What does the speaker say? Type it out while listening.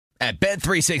At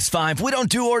Bet365, we don't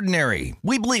do ordinary.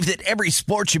 We believe that every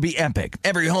sport should be epic.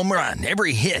 Every home run,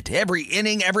 every hit, every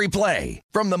inning, every play.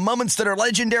 From the moments that are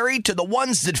legendary to the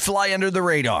ones that fly under the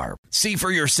radar. See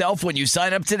for yourself when you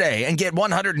sign up today and get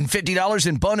 $150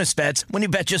 in bonus bets when you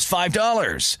bet just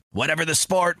 $5. Whatever the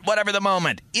sport, whatever the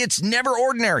moment, it's never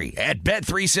ordinary at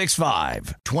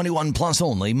Bet365. 21 plus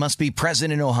only. Must be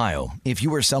present in Ohio. If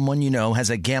you or someone you know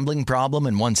has a gambling problem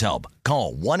and wants help,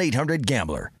 call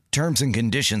 1-800-GAMBLER. Terms and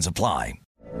conditions apply.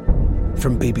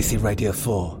 From BBC Radio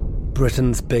 4,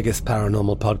 Britain's biggest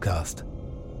paranormal podcast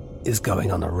is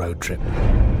going on a road trip.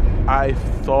 I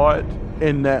thought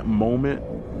in that moment,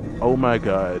 oh my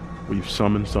God, we've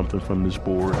summoned something from this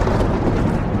board.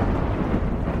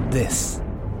 This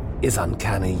is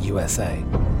Uncanny USA.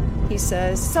 He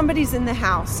says, somebody's in the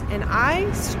house, and I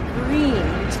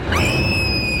screamed.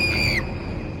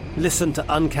 Listen to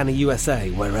Uncanny USA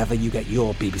wherever you get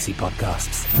your BBC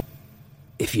podcasts,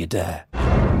 if you dare.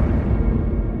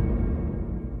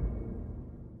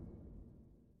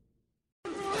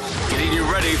 Getting you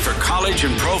ready for college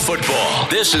and pro football.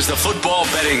 This is the Football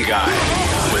Betting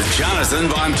Guide with Jonathan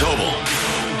Von Tobel.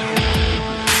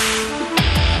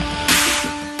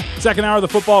 Second hour of the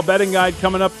Football Betting Guide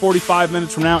coming up 45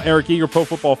 minutes from now. Eric Eager, Pro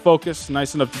Football Focus,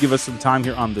 nice enough to give us some time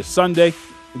here on this Sunday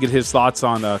to get his thoughts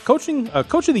on Coach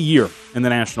of the Year in the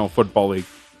National Football League.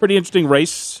 Pretty interesting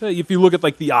race. If you look at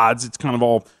like the odds, it's kind of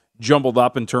all jumbled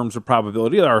up in terms of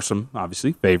probability. There are some,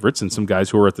 obviously, favorites and some guys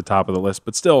who are at the top of the list,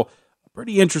 but still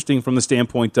pretty interesting from the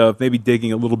standpoint of maybe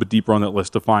digging a little bit deeper on that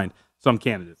list to find some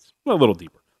candidates a little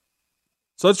deeper.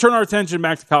 So let's turn our attention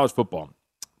back to college football.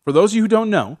 For those of you who don't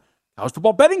know, College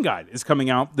Football Betting Guide is coming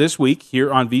out this week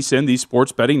here on VSiN, the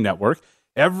Sports Betting Network.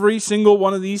 Every single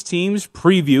one of these teams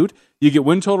previewed. You get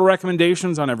win total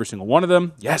recommendations on every single one of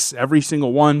them. Yes, every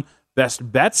single one.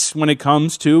 Best bets when it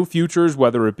comes to futures,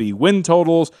 whether it be win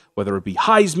totals, whether it be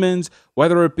Heisman's,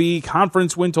 whether it be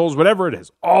conference win totals, whatever it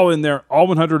is. All in there, all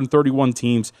 131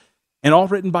 teams, and all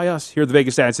written by us here at the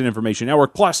Vegas Stats and Information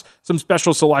Network, plus some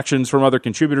special selections from other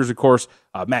contributors, of course,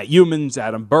 Matt Humans,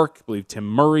 Adam Burke, I believe Tim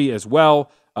Murray as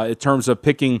well, in terms of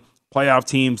picking playoff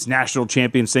teams, national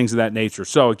champions, things of that nature.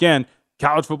 So again,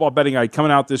 College Football Betting Guide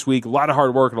coming out this week. A lot of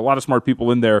hard work and a lot of smart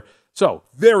people in there. So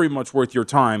very much worth your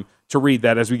time to read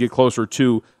that as we get closer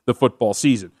to the football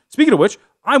season. Speaking of which,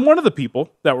 I'm one of the people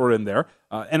that were in there,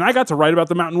 and I got to write about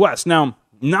the Mountain West. Now,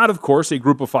 not, of course, a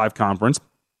Group of 5 conference,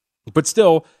 but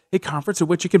still a conference in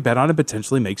which you can bet on and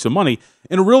potentially make some money.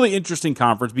 And a really interesting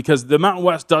conference because the Mountain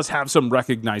West does have some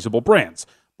recognizable brands.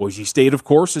 Boise State, of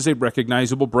course, is a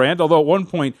recognizable brand, although at one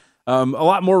point, a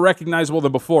lot more recognizable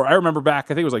than before. I remember back, I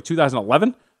think it was like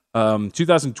 2011,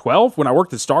 2012, when I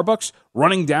worked at Starbucks,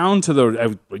 running down to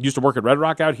I used to work at Red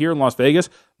Rock out here in Las Vegas,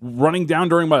 running down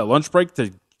during my lunch break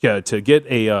to get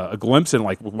a glimpse and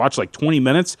watch 20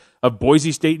 minutes of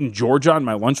Boise State and Georgia on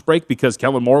my lunch break because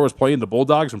Kellen Moore was playing the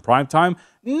Bulldogs in primetime.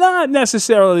 Not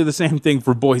necessarily the same thing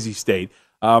for Boise State.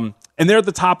 And they're at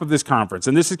the top of this conference,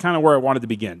 and this is kind of where I wanted to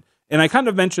begin. And I kind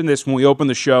of mentioned this when we opened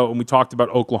the show and we talked about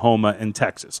Oklahoma and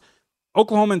Texas.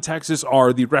 Oklahoma and Texas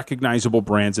are the recognizable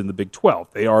brands in the Big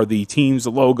 12. They are the teams,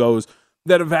 the logos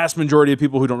that a vast majority of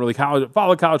people who don't really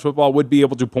follow college football would be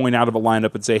able to point out of a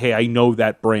lineup and say, hey, I know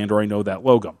that brand or I know that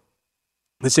logo.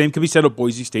 The same can be said of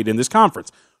Boise State in this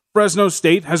conference. Fresno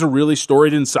State has a really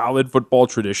storied and solid football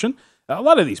tradition. A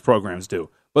lot of these programs do.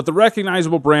 But the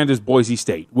recognizable brand is Boise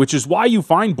State, which is why you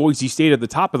find Boise State at the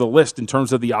top of the list in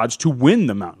terms of the odds to win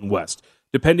the Mountain West.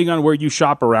 Depending on where you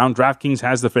shop around, DraftKings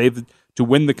has the favorite to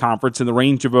win the conference in the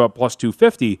range of about plus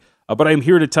 250. But I'm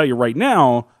here to tell you right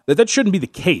now that shouldn't be the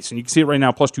case. And you can see it right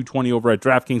now, plus 220 over at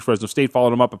DraftKings. Fresno State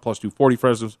followed them up at plus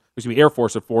 240. Air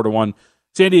Force at 4-1.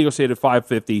 San Diego State at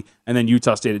 550. And then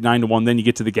Utah State at 9-1. Then you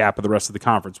get to the gap of the rest of the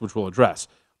conference, which we'll address.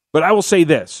 But I will say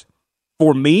this.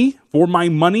 For me, for my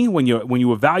money, when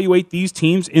you evaluate these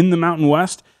teams in the Mountain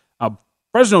West,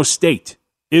 Fresno State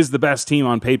is the best team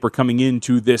on paper coming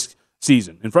into this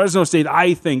season. And Fresno State,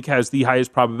 I think, has the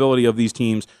highest probability of these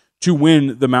teams to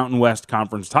win the Mountain West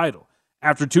Conference title.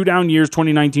 After 2 down years,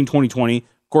 2019-2020, of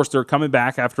course, they're coming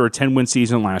back after a 10-win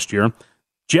season last year.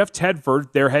 Jeff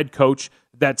Tedford, their head coach,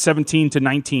 that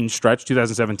 17-19 stretch,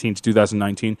 2017 to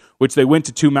 2019, which they went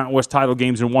to 2 Mountain West title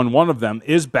games and won one of them,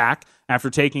 is back after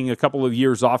taking a couple of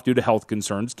years off due to health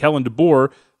concerns. Kalen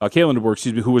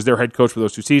DeBoer, who was their head coach for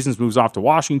those 2 seasons, moves off to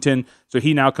Washington, so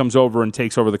he now comes over and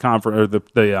takes over the conference,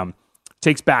 or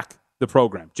takes back the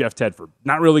program. Jeff Tedford,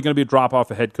 not really going to be a drop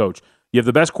off a head coach. You have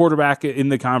the best quarterback in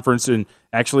the conference, and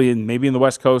actually, maybe in the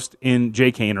West Coast, in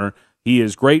Jake Haener. He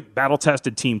is great, battle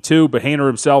tested team too, but Haener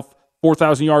himself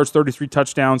 4,000 yards, 33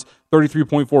 touchdowns,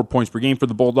 33.4 points per game for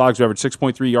the Bulldogs, who average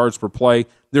 6.3 yards per play.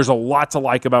 There's a lot to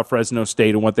like about Fresno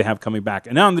State and what they have coming back.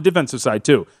 And now on the defensive side,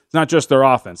 too. It's not just their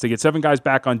offense. They get 7 guys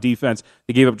back on defense.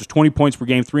 They gave up just 20 points per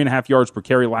game, 3.5 yards per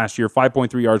carry last year,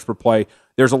 5.3 yards per play.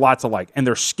 There's a lot to like. And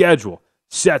their schedule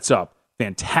sets up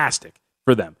fantastic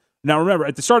for them. Now, remember,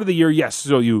 at the start of the year, yes,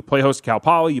 so you play host to Cal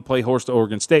Poly, you play host to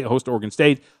Oregon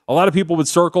State. A lot of people would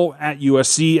circle at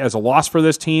USC as a loss for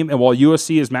this team, and while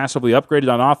USC is massively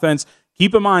upgraded on offense,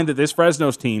 keep in mind that this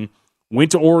Fresno's team went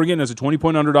to Oregon as a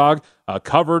 20-point underdog,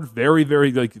 covered very,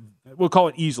 very, we'll call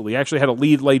it easily. Actually had a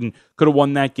lead late and could have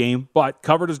won that game, but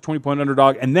covered as a 20-point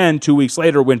underdog, and then 2 weeks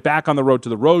later went back on the road to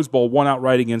the Rose Bowl, won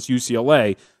outright against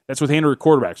UCLA. That's with Henry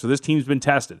quarterback, so this team's been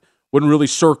tested. Wouldn't really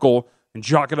circle and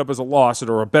chalk it up as a loss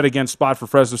or a bet against spot for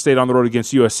Fresno State on the road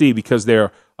against USC because they're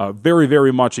very,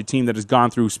 very much a team that has gone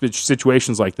through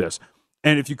situations like this.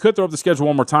 And if you could throw up the schedule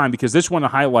one more time, because this one to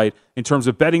highlight in terms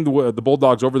of betting the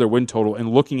Bulldogs over their win total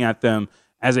and looking at them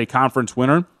as a conference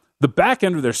winner, the back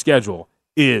end of their schedule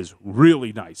is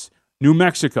really nice. New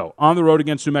Mexico, on the road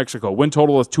against New Mexico, win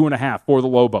total is 2.5 for the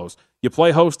Lobos. You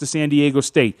play host to San Diego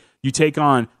State. You take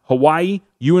on Hawaii,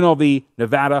 UNLV,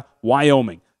 Nevada,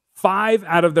 Wyoming. 5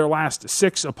 out of their last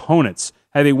 6 opponents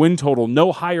have a win total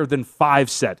no higher than 5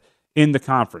 set in the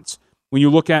conference. When you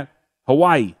look at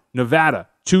Hawaii, Nevada,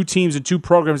 2 teams and 2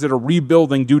 programs that are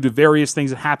rebuilding due to various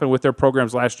things that happened with their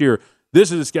programs last year,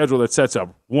 this is a schedule that sets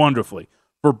up wonderfully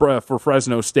for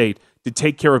Fresno State to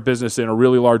take care of business in a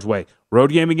really large way.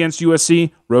 Road game against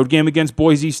USC, road game against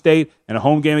Boise State, and a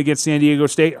home game against San Diego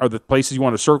State are the places you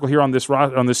want to circle here on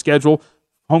this schedule.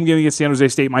 Home game against San Jose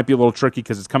State might be a little tricky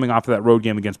because it's coming off of that road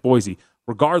game against Boise.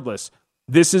 Regardless,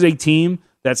 this is a team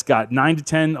that's got 9 to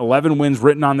 10, 11 wins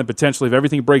written on them potentially if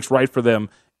everything breaks right for them,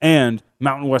 and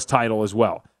Mountain West title as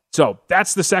well. So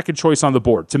that's the second choice on the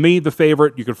board. To me, the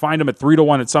favorite, you can find them at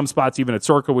 3-1 at some spots, even at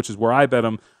Circa, which is where I bet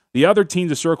them. The other team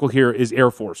to circle here is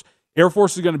Air Force. Air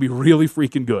Force is going to be really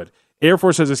freaking good. Air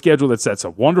Force has a schedule that sets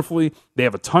up wonderfully. They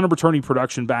have a ton of returning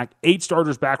production back, 8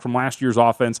 starters back from last year's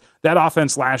offense. That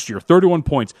offense last year, 31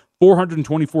 points,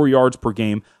 424 yards per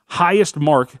game, highest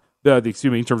mark,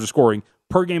 in terms of scoring,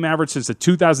 per game average since the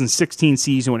 2016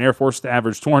 season when Air Force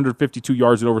averaged 252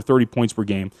 yards and over 30 points per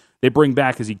game. They bring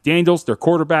back Zeke Daniels, their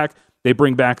quarterback. They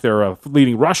bring back their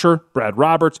leading rusher, Brad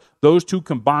Roberts. Those two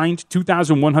combined,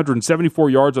 2,174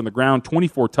 yards on the ground,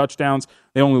 24 touchdowns.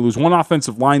 They only lose 1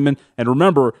 offensive lineman. And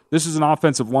remember, this is an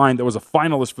offensive line that was a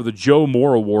finalist for the Joe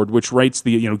Moore Award, which rates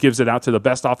gives it out to the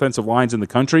best offensive lines in the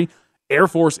country. Air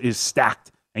Force is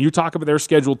stacked. And you talk about their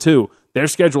schedule too. Their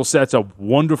schedule sets up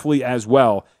wonderfully as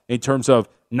well in terms of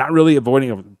not really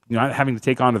avoiding, not having to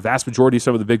take on the vast majority of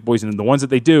some of the big boys. And the ones that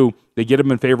they do, they get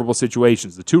them in favorable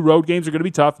situations. The 2 road games are going to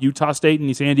be tough, Utah State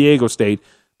and San Diego State,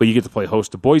 but you get to play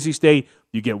host to Boise State.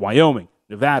 You get Wyoming,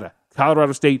 Nevada,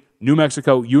 Colorado State, New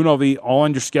Mexico, UNLV, all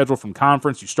on your schedule from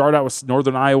conference. You start out with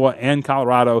Northern Iowa and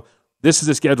Colorado. This is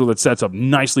a schedule that sets up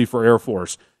nicely for Air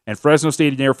Force. And Fresno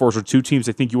State and Air Force are 2 teams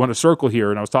I think you want to circle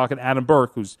here. And I was talking to Adam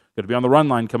Burke, who's going to be on the run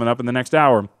line coming up in the next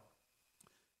hour.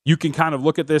 You can kind of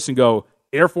look at this and go,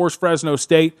 Air Force, Fresno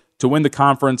State to win the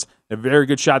conference. A very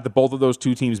good shot that both of those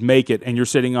 2 teams make it, and you're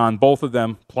sitting on both of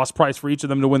them, plus price for each of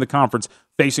them to win the conference,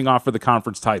 facing off for the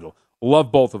conference title.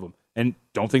 Love both of them, and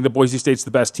don't think that Boise State's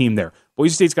the best team there.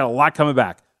 Boise State's got a lot coming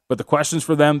back, but the questions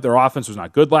for them, their offense was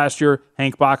not good last year.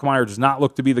 Hank Bachmeier does not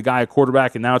look to be the guy at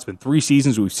quarterback, and now it's been 3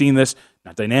 seasons we've seen this.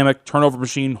 Not dynamic, turnover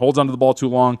machine, holds onto the ball too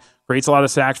long, creates a lot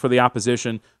of sacks for the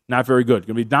opposition. Not very good. Going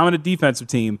to be a dominant defensive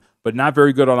team, but not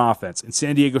very good on offense. And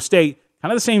San Diego State,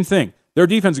 kind of the same thing. Their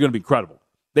defense is going to be incredible.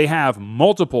 They have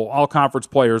multiple all-conference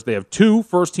players. They have 2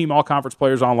 first-team all-conference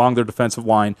players along their defensive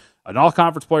line, an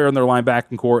all-conference player in their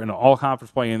linebacking core, and an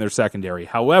all-conference player in their secondary.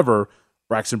 However,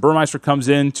 Braxton Burmeister comes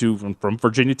in from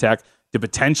Virginia Tech to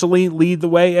potentially lead the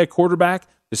way at quarterback.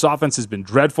 This offense has been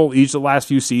dreadful each of the last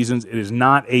few seasons. It is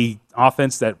not an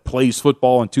offense that plays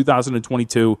football in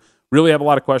 2022. Really have a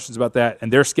lot of questions about that.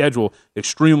 And their schedule,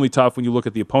 extremely tough when you look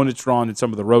at the opponents drawn and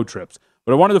some of the road trips.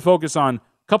 But I wanted to focus on a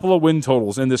couple of win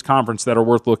totals in this conference that are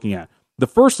worth looking at. The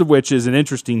first of which is an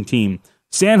interesting team,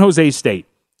 San Jose State.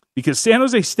 Because San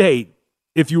Jose State,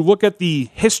 if you look at the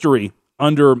history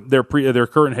under their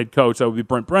current head coach, that would be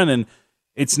Brent Brennan,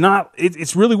 it's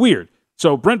really weird.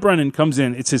 So Brent Brennan comes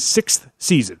in, it's his 6th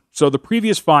season. So the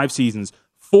previous 5 seasons,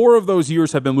 4 of those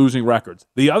years have been losing records.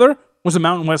 The other was a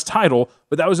Mountain West title,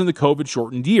 but that was in the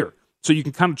COVID-shortened year. So you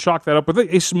can kind of chalk that up with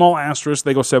a small asterisk.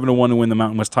 They go 7-1 and win the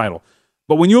Mountain West title.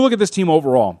 But when you look at this team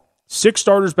overall, 6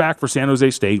 starters back for San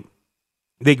Jose State,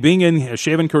 They bring in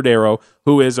Chevan Cordero,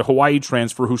 who is a Hawaii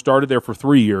transfer who started there for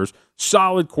 3 years.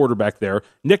 Solid quarterback there.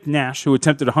 Nick Nash, who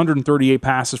attempted 138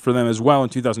 passes for them as well in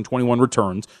 2021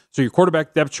 returns. So your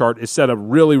quarterback depth chart is set up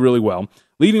really, really well.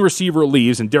 Leading receiver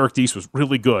leaves, and Derek Deese was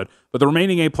really good. But the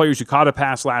remaining 8 players who caught a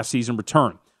pass last season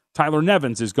return. Tyler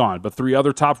Nevins is gone, but 3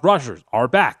 other top rushers are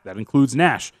back. That includes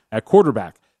Nash at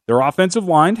quarterback. Their offensive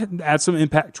line had some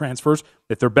impact transfers.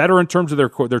 If they're better in terms of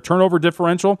their turnover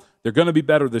differential, they're going to be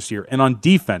better this year. And on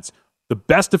defense, the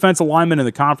best defensive lineman in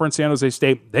the conference, San Jose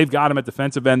State, they've got him at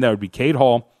defensive end. That would be Cade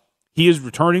Hall. He is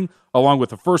returning along with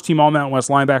the first-team All-Mountain West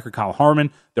linebacker Kyle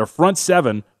Harmon. Their front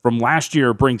 7 from last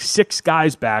year brings 6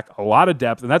 guys back, a lot of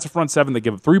depth, and that's a front 7 that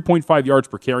give up 3.5 yards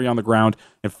per carry on the ground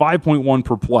and 5.1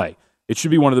 per play. It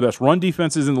should be one of the best run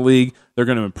defenses in the league. They're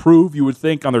going to improve, you would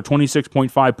think, on their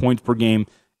 26.5 points per game.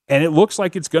 And it looks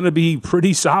like it's going to be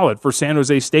pretty solid for San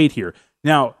Jose State here.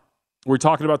 Now, we're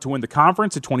talking about to win the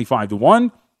conference at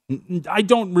 25-1. I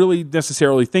don't really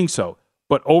necessarily think so.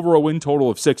 But over a win total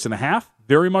of 6.5,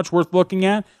 very much worth looking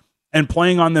at. And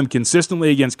playing on them consistently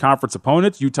against conference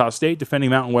opponents, Utah State,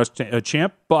 defending Mountain West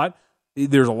champ. But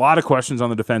there's a lot of questions on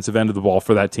the defensive end of the ball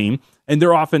for that team. And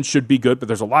their offense should be good, but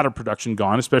there's a lot of production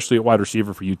gone, especially at wide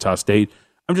receiver for Utah State.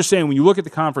 I'm just saying, when you look at the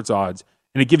conference odds,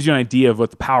 and it gives you an idea of what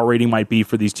the power rating might be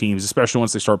for these teams, especially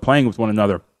once they start playing with one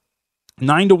another.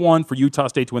 9-1 for Utah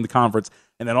State to win the conference,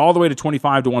 and then all the way to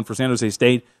 25-1 for San Jose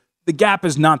State. The gap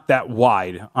is not that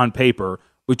wide on paper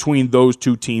between those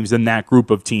two teams and that group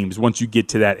of teams once you get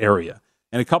to that area.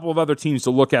 And a couple of other teams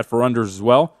to look at for unders as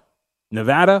well.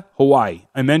 Nevada, Hawaii.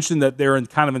 I mentioned that they're in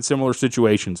similar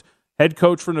situations. Head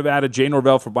coach for Nevada, Jay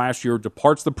Norvell from last year,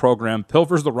 departs the program,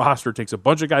 pilfers the roster, takes a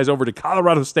bunch of guys over to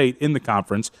Colorado State in the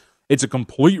conference. It's a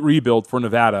complete rebuild for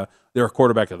Nevada. Their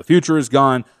quarterback of the future is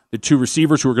gone. The 2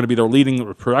 receivers who are going to be their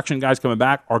leading production guys coming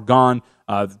back are gone.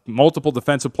 Multiple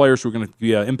defensive players who are going to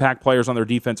be impact players on their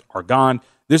defense are gone.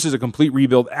 This is a complete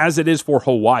rebuild, as it is for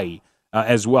Hawaii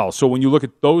as well. So when you look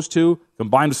at those two,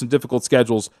 combined with some difficult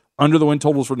schedules, under the win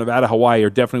totals for Nevada, Hawaii are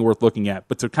definitely worth looking at.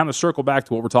 But to kind of circle back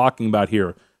to what we're talking about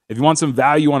here, if you want some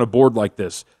value on a board like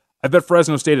this, I bet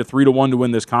Fresno State at 3-1 to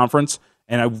win this conference.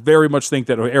 And I very much think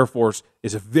that Air Force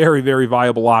is a very, very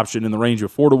viable option in the range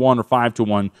of 4-1 or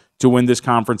 5-1 to win this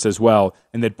conference as well.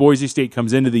 And that Boise State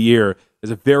comes into the year as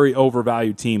a very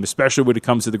overvalued team, especially when it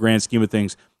comes to the grand scheme of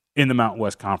things in the Mountain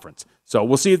West Conference. So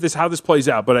we'll see how this plays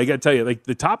out. But I got to tell you, like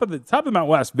the top of Mountain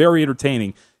West, very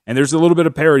entertaining. And there's a little bit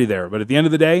of parity there. But at the end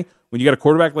of the day, when you got a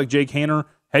quarterback like Jake Haener,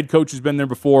 head coach who's been there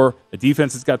before, a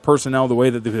defense that's got personnel the way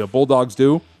that the Bulldogs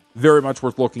do, very much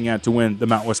worth looking at to win the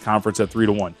Mountain West Conference at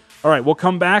 3-1. All right, we'll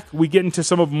come back. We get into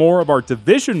some more of our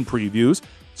division previews.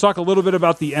 Let's talk a little bit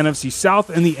about the NFC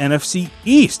South and the NFC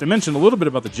East. I mentioned a little bit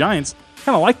about the Giants.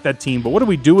 Kind of like that team, but what do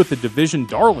we do with the division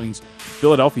darlings,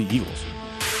 Philadelphia Eagles?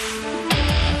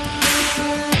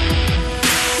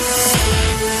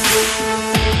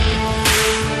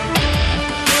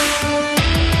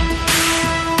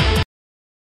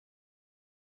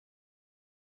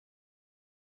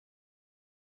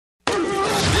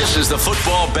 This is the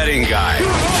Football Betting Guide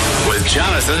with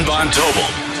Jonathan Von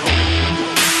Tobel.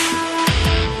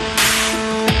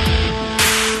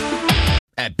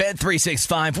 At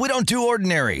Bet365, we don't do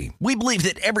ordinary. We believe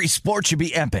that every sport should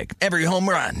be epic. Every home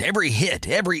run, every hit,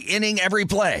 every inning, every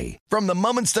play. From the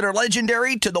moments that are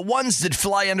legendary to the ones that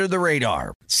fly under the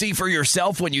radar. See for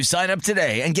yourself when you sign up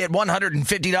today and get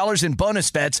 $150 in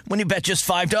bonus bets when you bet just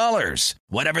 $5.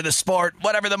 Whatever the sport,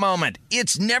 whatever the moment,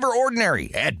 it's never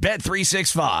ordinary at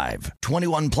Bet365.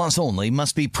 21 plus only.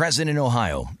 Must be present in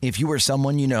Ohio. If you or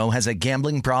someone you know has a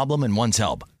gambling problem and wants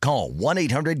help, call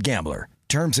 1-800-GAMBLER.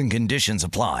 Terms and conditions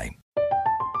apply.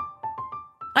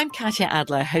 I'm Katya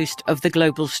Adler, host of The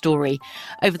Global Story.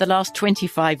 Over the last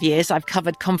 25 years, I've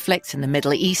covered conflicts in the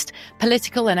Middle East,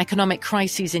 political and economic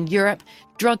crises in Europe,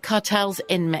 drug cartels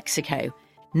in Mexico.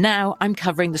 Now I'm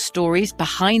covering the stories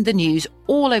behind the news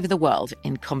all over the world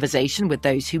in conversation with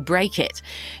those who break it.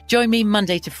 Join me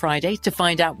Monday to Friday to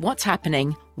find out what's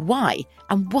happening, why,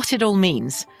 and what it all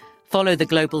means. Follow The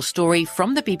Global Story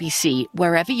from the BBC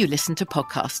wherever you listen to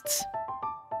podcasts.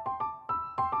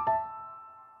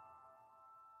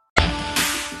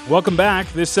 Welcome back.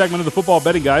 This segment of the Football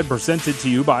Betting Guide presented to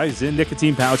you by Zyn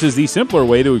Nicotine Pouches, the simpler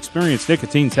way to experience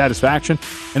nicotine satisfaction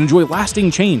and enjoy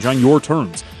lasting change on your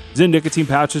terms. Zyn Nicotine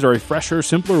Pouches are a fresher,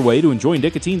 simpler way to enjoy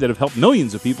nicotine that have helped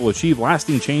millions of people achieve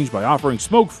lasting change by offering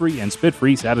smoke-free and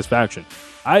spit-free satisfaction.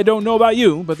 I don't know about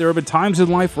you, but there have been times in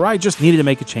life where I just needed to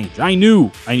make a change. I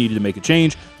knew I needed to make a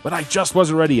change, but I just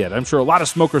wasn't ready yet. I'm sure a lot of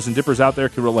smokers and dippers out there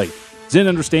can relate. Zinn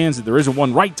understands that there isn't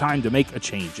one right time to make a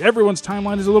change. Everyone's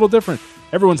timeline is a little different.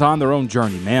 Everyone's on their own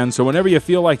journey, man. So whenever you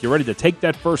feel like you're ready to take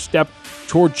that first step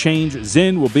toward change,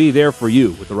 Zinn will be there for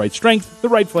you with the right strength, the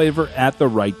right flavor, at the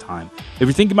right time. If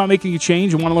you're thinking about making a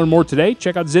change and want to learn more today,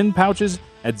 check out Zinn pouches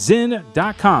at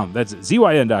Zinn.com. That's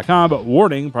ZYN.com. But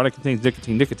warning, product contains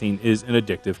nicotine. Nicotine is an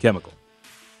addictive chemical.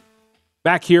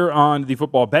 Back here on the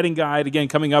Football Betting Guide. Again,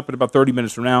 coming up in about 30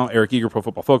 minutes from now, Eric Eager, Pro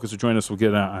Football Focus, will join us. We'll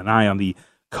get an eye on the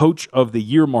Coach of the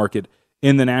Year market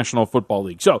in the National Football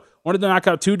League. So, wanted to knock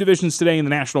out two divisions today in the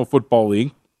National Football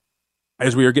League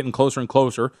as we are getting closer and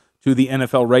closer to the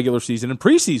NFL regular season and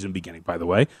preseason beginning, by the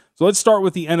way. So let's start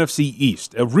with the NFC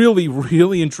East, a really,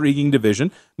 really intriguing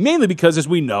division, mainly because, as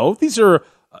we know, these are,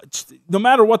 no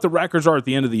matter what the records are at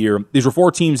the end of the year, these are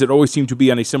four teams that always seem to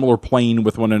be on a similar plane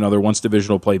with one another once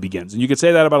divisional play begins. And you could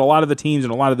say that about a lot of the teams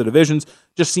and a lot of the divisions.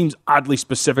 Just seems oddly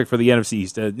specific for the NFC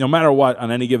East. No matter what,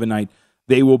 on any given night,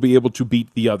 they will be able to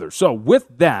beat the other. So with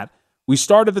that, we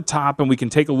start at the top and we can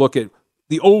take a look at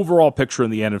the overall picture in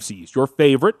the NFC East. Your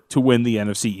favorite to win the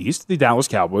NFC East, the Dallas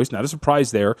Cowboys. Not a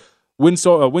surprise there. Win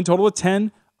total of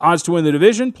 10. Odds to win the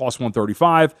division, plus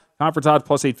 135. Conference odds,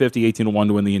 plus 850, 18-1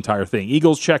 to win the entire thing.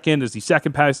 Eagles check in as the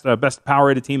second best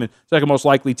power-rated team and second most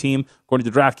likely team, according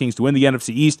to DraftKings, to win the NFC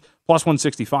East, plus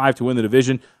 165 to win the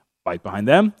division. Right behind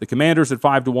them, the Commanders at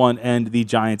 5-1 and the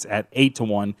Giants at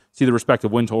 8-1. See the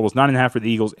respective win totals: 9.5 for the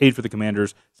Eagles, 8 for the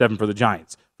Commanders, 7 for the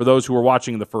Giants. For those who are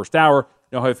watching in the first hour,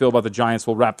 you know how I feel about the Giants.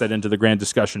 We'll wrap that into the grand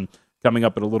discussion coming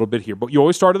up in a little bit here. But you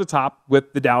always start at the top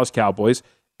with the Dallas Cowboys,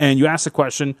 and you ask the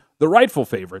question, the rightful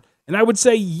favorite. And I would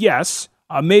say yes,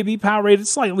 maybe power rated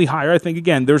slightly higher. I think,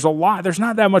 again, there's not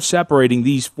that much separating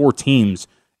these four teams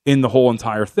in the whole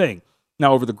entire thing.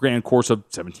 Now, over the grand course of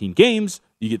 17 games,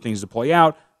 you get things to play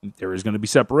out. There is going to be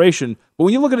separation. But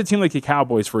when you look at a team like the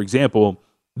Cowboys, for example,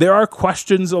 there are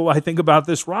questions, I think, about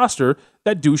this roster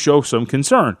that do show some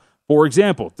concern. For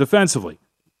example, defensively,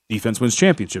 defense wins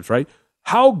championships, right?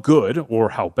 How good or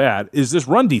how bad is this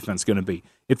run defense going to be?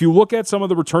 If you look at some of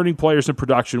the returning players in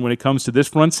production when it comes to this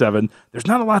front seven, there's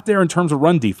not a lot there in terms of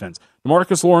run defense.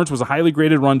 DeMarcus Lawrence was a highly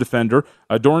graded run defender.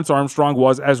 Dorrance Armstrong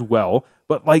was as well.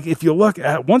 But if you look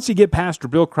at, once you get past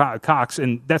Bill Cox,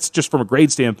 and that's just from a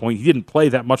grade standpoint, he didn't play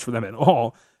that much for them at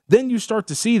all, then you start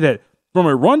to see that from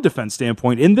a run defense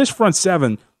standpoint, in this front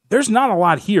seven, there's not a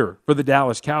lot here for the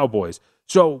Dallas Cowboys.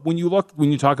 So when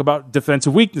you talk about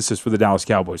defensive weaknesses for the Dallas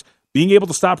Cowboys, being able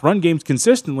to stop run games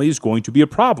consistently is going to be a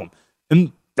problem.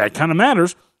 And that kind of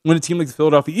matters when a team like the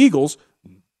Philadelphia Eagles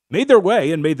made their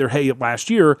way and made their hay last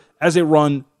year as a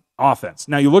run offense.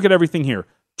 Now you look at everything here.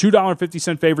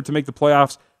 $2.50 favorite to make the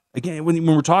playoffs. Again, when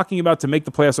we're talking about to make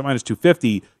the playoffs at minus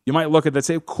 250, you might look at that and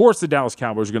say, of course the Dallas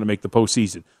Cowboys are going to make the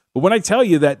postseason. But when I tell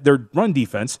you that their run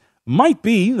defense might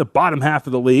be the bottom half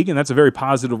of the league, and that's a very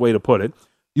positive way to put it,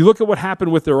 you look at what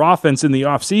happened with their offense in the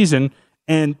offseason,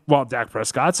 and while Dak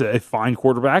Prescott's a fine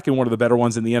quarterback and one of the better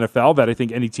ones in the NFL that I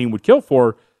think any team would kill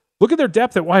for, look at their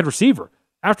depth at wide receiver.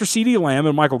 After CeeDee Lamb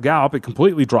and Michael Gallup, it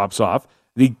completely drops off.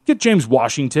 They get James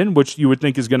Washington, which you would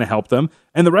think is going to help them.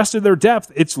 And the rest of their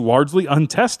depth, it's largely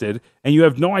untested, and you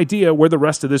have no idea where the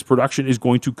rest of this production is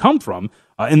going to come from.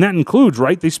 And that includes,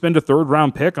 right, they spend a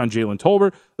third-round pick on Jalen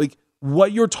Tolbert.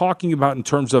 What you're talking about in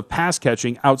terms of pass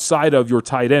catching outside of your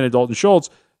tight end, Dalton Schultz,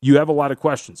 you have a lot of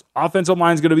questions. Offensive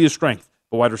line is going to be a strength.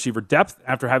 But wide receiver depth,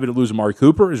 after having to lose Amari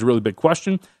Cooper, is a really big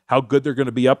question. How good they're going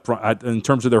to be up front in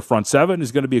terms of their front seven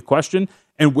is going to be a question.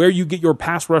 And where you get your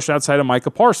pass rush outside of Micah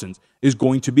Parsons is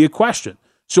going to be a question.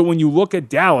 So when you look at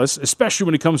Dallas, especially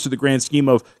when it comes to the grand scheme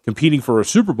of competing for a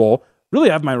Super Bowl, really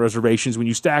have my reservations when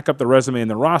you stack up the resume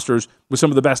and the rosters with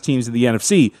some of the best teams in the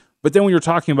NFC. But then when you're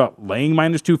talking about laying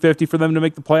minus 250 for them to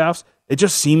make the playoffs, it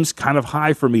just seems kind of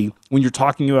high for me when you're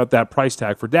talking about that price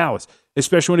tag for Dallas,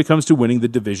 especially when it comes to winning the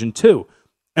Division 2.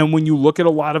 And when you look at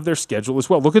a lot of their schedule as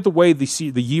well, look at the way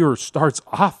the year starts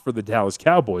off for the Dallas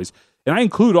Cowboys. And I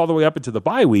include all the way up into the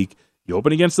bye week. You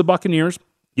open against the Buccaneers.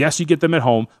 Yes, you get them at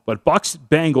home, but Bucs,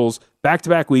 Bengals,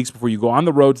 back-to-back weeks before you go on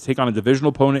the road to take on a divisional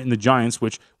opponent in the Giants,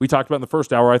 which we talked about in the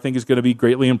first hour, I think is going to be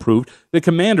greatly improved. The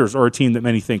Commanders are a team that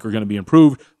many think are going to be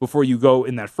improved before you go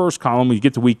in that first column when you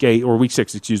get to week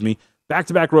 6,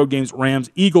 back-to-back road games, Rams,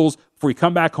 Eagles, before you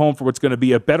come back home for what's going to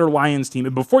be a better Lions team.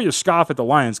 And before you scoff at the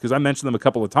Lions, because I mentioned them a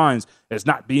couple of times as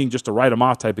not being just a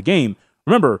write-them-off type of game,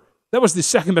 remember, that was the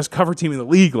second-best cover team in the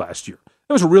league last year.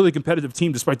 That was a really competitive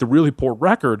team despite the really poor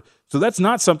record. So that's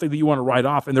not something that you want to write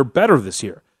off, and they're better this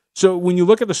year. So when you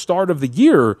look at the start of the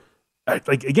year,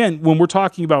 again, when we're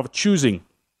talking about choosing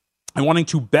and wanting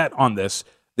to bet on this,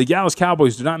 the Dallas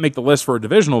Cowboys do not make the list for a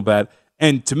divisional bet.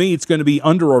 And to me, it's going to be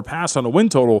under or pass on a win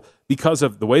total because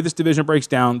of the way this division breaks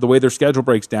down, the way their schedule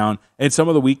breaks down, and some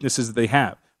of the weaknesses that they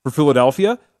have. For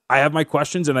Philadelphia, I have my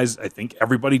questions, and I think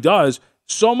everybody does.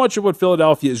 So much of what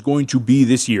Philadelphia is going to be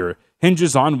this year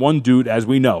hinges on one dude, as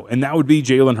we know, and that would be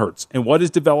Jalen Hurts, and what his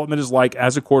development is like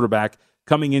as a quarterback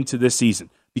coming into this season.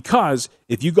 Because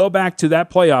if you go back to that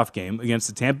playoff game against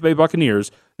the Tampa Bay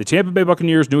Buccaneers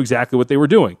knew exactly what they were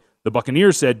doing. The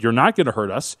Buccaneers said, you're not going to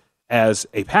hurt us as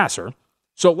a passer,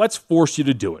 so let's force you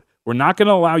to do it. We're not going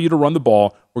to allow you to run the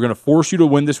ball. We're going to force you to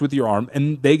win this with your arm,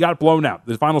 and they got blown out.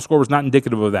 The final score was not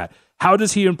indicative of that. How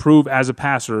does he improve as a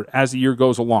passer as the year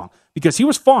goes along? Because he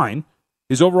was fine.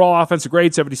 His overall offensive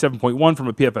grade, 77.1 from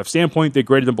a PFF standpoint. They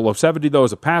graded him below 70, though,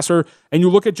 as a passer. And you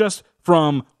look at just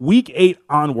from week 8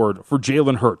 onward for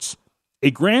Jalen Hurts, a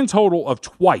grand total of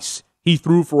twice he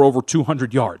threw for over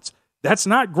 200 yards. That's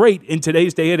not great in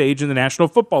today's day and age in the National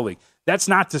Football League. That's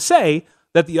not to say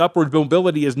that the upward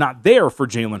mobility is not there for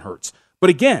Jalen Hurts. But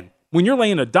again, when you're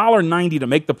laying $1.90 to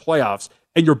make the playoffs,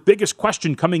 and your biggest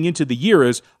question coming into the year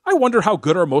is, I wonder how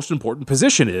good our most important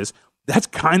position is, that's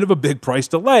kind of a big price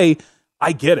to lay.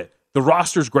 I get it. The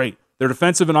roster's great. Their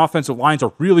defensive and offensive lines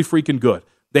are really freaking good.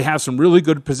 They have some really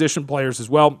good position players as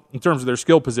well in terms of their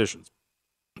skill positions.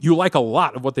 You like a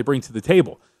lot of what they bring to the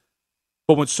table.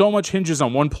 But when so much hinges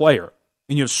on one player,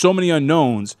 and you have so many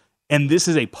unknowns, and this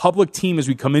is a public team as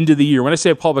we come into the year. When I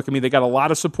say public, I mean they got a lot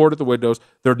of support at the windows.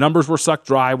 Their numbers were sucked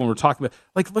dry when we're talking about,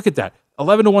 like, look at that.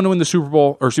 11-1 to win the Super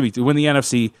Bowl, or excuse me, to win the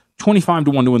NFC,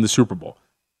 25-1 to win the Super Bowl.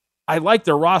 I like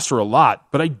their roster a lot,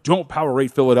 but I don't power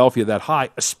rate Philadelphia that high,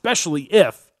 especially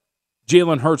if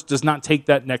Jalen Hurts does not take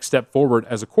that next step forward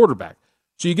as a quarterback.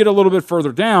 So you get a little bit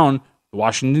further down, the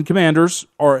Washington Commanders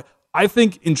are, I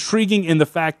think, intriguing in the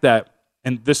fact that,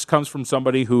 and this comes from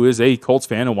somebody who is a Colts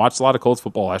fan and watched a lot of Colts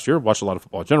football last year, watched a lot of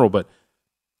football in general, but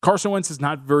Carson Wentz is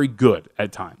not very good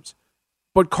at times.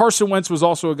 But Carson Wentz was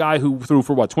also a guy who threw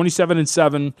for,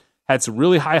 27-7, had some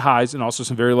really high highs and also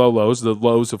some very low lows. The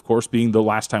lows, of course, being the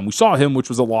last time we saw him, which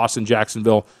was a loss in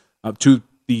Jacksonville to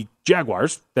the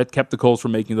Jaguars that kept the Colts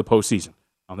from making the postseason.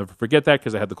 I'll never forget that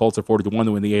because I had the Colts at 40-1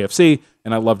 to win the AFC,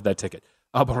 and I loved that ticket.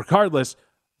 But regardless,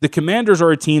 the Commanders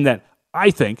are a team that I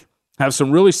think have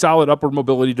some really solid upward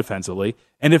mobility defensively,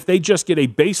 and if they just get a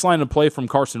baseline of play from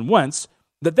Carson Wentz,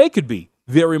 that they could be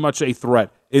very much a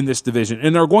threat in this division.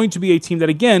 And they're going to be a team that,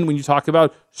 again, when you talk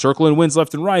about circling wins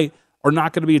left and right, are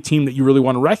not going to be a team that you really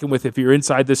want to reckon with if you're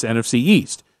inside this NFC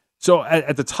East. So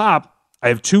at the top, I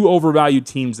have two overvalued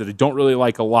teams that I don't really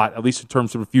like a lot, at least in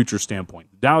terms of a future standpoint.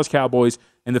 The Dallas Cowboys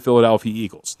and the Philadelphia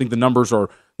Eagles. I think the numbers are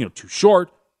too short,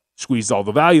 squeezed all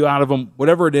the value out of them,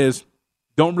 whatever it is.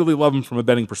 Don't really love them from a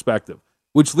betting perspective,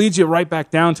 which leads you right back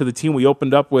down to the team we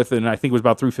opened up with, and I think it was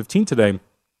about 315 today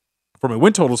from a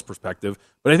win totals perspective,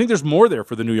 but I think there's more there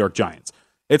for the New York Giants.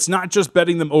 It's not just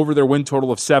betting them over their win total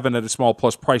of 7 at a small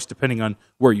plus price, depending on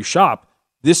where you shop.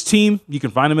 This team, you can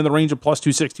find them in the range of plus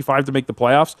 265 to make the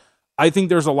playoffs. I think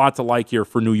there's a lot to like here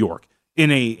for New York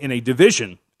in a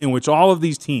division in which all of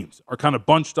these teams are kind of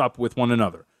bunched up with one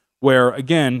another, where,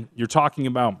 again, you're talking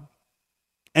about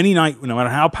any night, no matter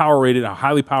how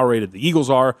highly power rated the Eagles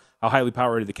are, how highly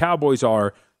power rated the Cowboys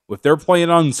are, if they're playing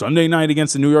on Sunday night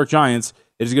against the New York Giants,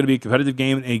 it is going to be a competitive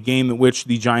game, a game in which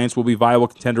the Giants will be viable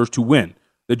contenders to win.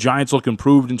 The Giants look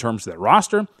improved in terms of their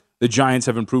roster. The Giants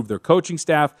have improved their coaching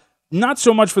staff. Not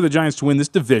so much for the Giants to win this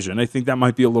division. I think that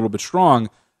might be a little bit strong.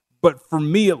 But for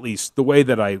me, at least, the way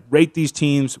that I rate these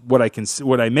teams, what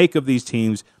I make of these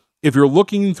teams, if you're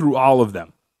looking through all of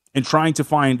them and trying to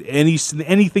find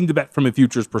anything to bet from a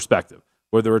futures perspective,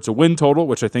 whether it's a win total,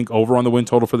 which I think over on the win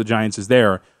total for the Giants is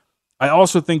there, I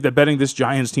also think that betting this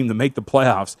Giants team to make the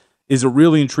playoffs is a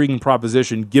really intriguing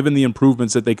proposition given the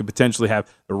improvements that they could potentially have.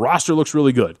 The roster looks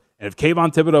really good. And if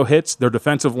Kayvon Thibodeau hits, their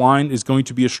defensive line is going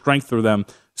to be a strength for them,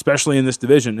 especially in this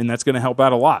division, and that's going to help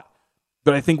out a lot.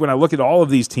 But I think when I look at all of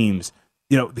these teams,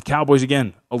 the Cowboys,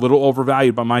 again, a little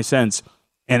overvalued by my sense,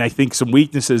 and I think some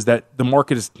weaknesses that the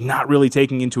market is not really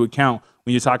taking into account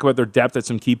when you talk about their depth at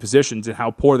some key positions and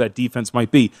how poor that defense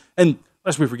might be. And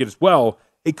lest we forget as well,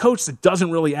 a coach that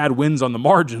doesn't really add wins on the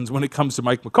margins when it comes to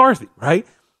Mike McCarthy, right?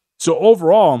 So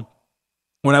overall,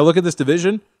 when I look at this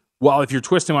division, well, if you're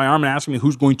twisting my arm and asking me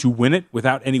who's going to win it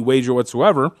without any wager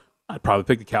whatsoever, I'd probably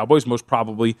pick the Cowboys, most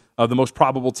probably the most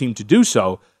probable team to do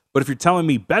so. But if you're telling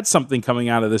me bet something coming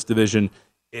out of this division,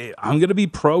 I'm going to be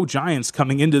pro Giants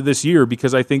coming into this year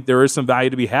because I think there is some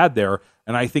value to be had there.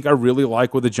 And I think I really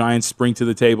like what the Giants bring to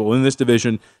the table in this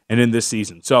division and in this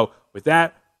season. So with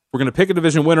that, we're going to pick a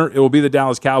division winner. It will be the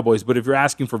Dallas Cowboys. But if you're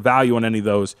asking for value on any of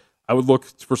those, I would look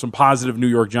for some positive New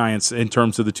York Giants in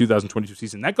terms of the 2022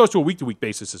 season. That goes to a week-to-week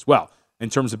basis as well. in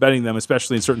terms of betting them,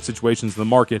 especially in certain situations in the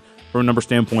market from a number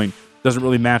standpoint, doesn't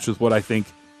really match with what I think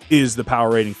is the power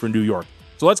rating for New York.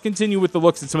 So let's continue with the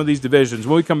looks at some of these divisions.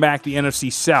 When we come back, the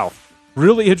NFC South.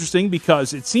 Really interesting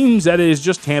because it seems that it is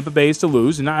just Tampa Bay's to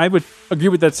lose, and I would agree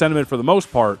with that sentiment for the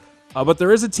most part. But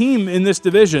there is a team in this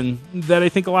division that I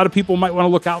think a lot of people might want to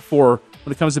look out for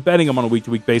when it comes to betting them on a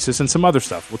week-to-week basis and some other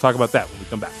stuff. We'll talk about that when we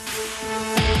come back.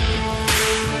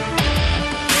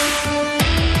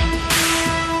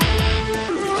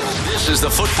 This is the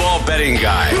Football Betting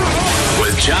Guide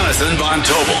with Jonathan Von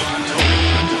Tobel.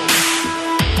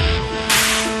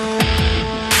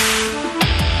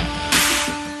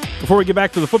 Before we get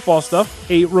back to the football stuff,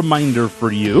 a reminder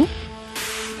for you.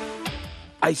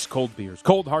 Ice cold beers,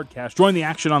 cold hard cash. Join the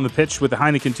action on the pitch with the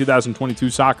Heineken 2022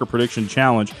 Soccer Prediction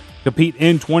Challenge. Compete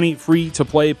in 20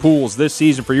 free-to-play pools this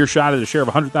season for your shot at a share of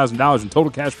 $100,000 in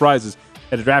total cash prizes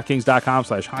at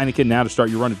DraftKings.com/Heineken. Now to start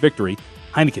your run at victory.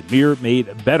 Heineken, beer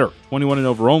made better. 21 and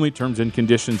over only. Terms and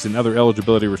conditions and other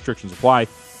eligibility restrictions apply.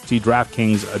 See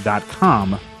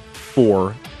DraftKings.com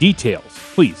for details.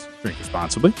 Please drink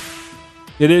responsibly.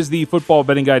 It is the Football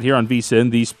Betting Guide here on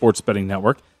VSiN, the Sports Betting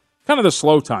Network. Kind of the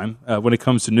slow time when it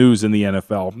comes to news in the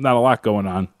NFL. Not a lot going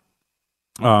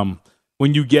on.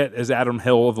 When you get, as Adam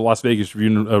Hill of the Las Vegas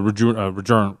Review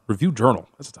Journal,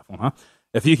 that's a tough one, huh?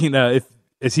 If you can,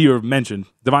 as he mentioned,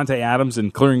 Devontae Adams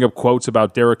and clearing up quotes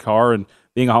about Derek Carr and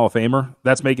being a Hall of Famer,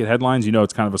 that's making headlines. You know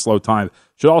it's kind of a slow time.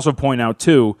 Should also point out,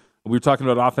 too, we were talking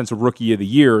about Offensive Rookie of the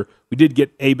Year. We did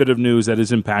get a bit of news that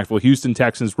is impactful. Houston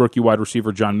Texans rookie wide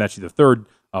receiver John Mechie III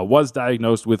was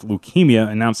diagnosed with leukemia,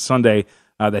 announced Sunday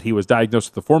that he was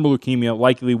diagnosed with a form of leukemia,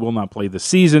 likely will not play this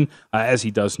season. As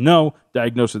he does know,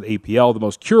 diagnosed with APL, the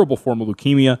most curable form of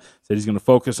leukemia, said he's going to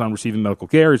focus on receiving medical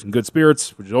care. He's in good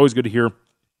spirits, which is always good to hear.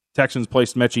 Texans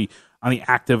placed Mechie on the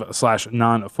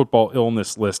active/non-football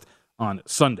illness list on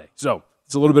Sunday. So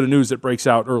it's a little bit of news that breaks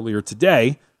out earlier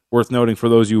today. Worth noting for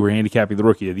those of you who are handicapping the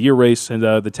Rookie of the Year race. And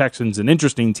the Texans, an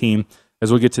interesting team,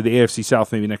 as we'll get to the AFC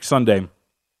South maybe next Sunday.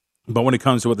 But when it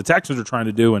comes to what the Texans are trying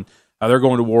to do, and they're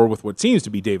going to war with what seems to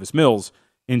be Davis Mills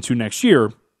into next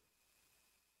year,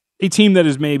 a team that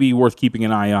is maybe worth keeping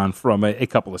an eye on from a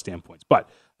couple of standpoints. But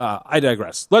I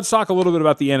digress. Let's talk a little bit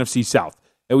about the NFC South.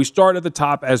 And we start at the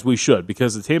top as we should,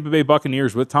 because the Tampa Bay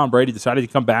Buccaneers with Tom Brady decided to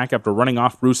come back after running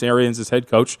off Bruce Arians as head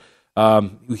coach.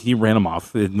 He ran him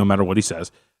off, no matter what he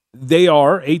says. They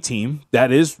are a team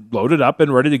that is loaded up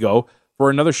and ready to go for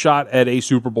another shot at a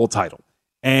Super Bowl title.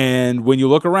 And when you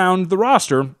look around the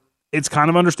roster, it's kind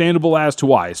of understandable as to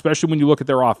why, especially when you look at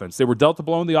their offense. They were dealt a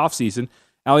blow in the offseason.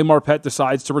 Ali Marpet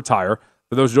decides to retire.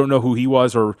 For those who don't know who he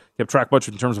was or kept track much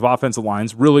in terms of offensive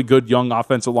lines, really good young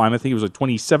offensive lineman. I think he was like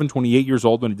 27, 28 years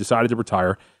old when he decided to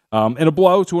retire. And a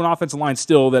blow to an offensive line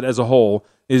still that as a whole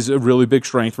is a really big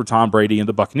strength for Tom Brady and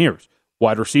the Buccaneers.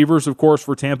 Wide receivers, of course,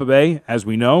 for Tampa Bay, as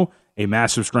we know, a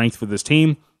massive strength for this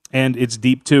team. And it's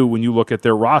deep, too, when you look at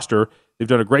their roster. They've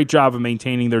done a great job of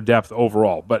maintaining their depth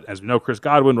overall. But as we know, Chris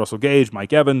Godwin, Russell Gage,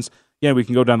 Mike Evans, we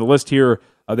can go down the list here.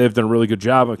 They've done a really good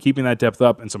job of keeping that depth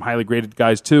up, and some highly graded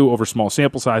guys, too, over small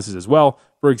sample sizes as well.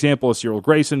 For example, a Cyril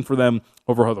Grayson for them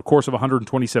over the course of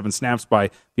 127 snaps by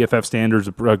PFF standards,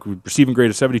 a receiving grade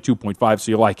of 72.5,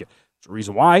 so you like it. There's a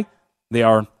reason why. They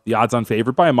are the odds-on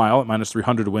favorite by a mile at minus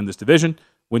 300 to win this division,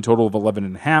 win total of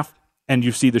 11.5, and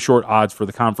you see the short odds for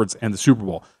the conference and the Super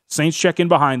Bowl. Saints check in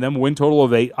behind them, win total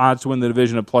of 8, odds to win the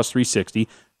division at plus 360.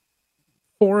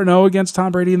 4-0 against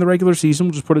Tom Brady in the regular season.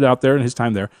 We'll just put it out there in his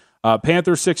time there.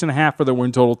 Panthers 6.5 for their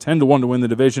win total, 10-1 to win the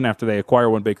division after they acquire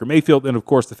one Baker Mayfield, and of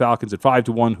course the Falcons at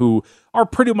 5-1, who are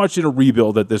pretty much in a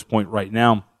rebuild at this point right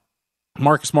now.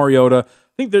 Marcus Mariota.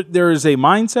 I think that there is a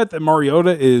mindset that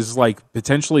Mariota is like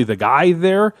potentially the guy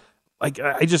there. Like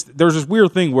there's this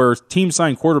weird thing where teams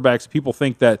sign quarterbacks. People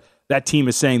think that team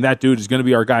is saying that dude is going to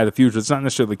be our guy of the future. It's not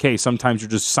necessarily the case. Sometimes you're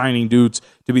just signing dudes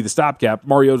to be the stopgap.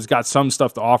 Mariota's got some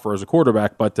stuff to offer as a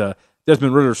quarterback, but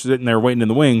Desmond Ridder's sitting there waiting in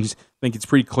the wings. I think it's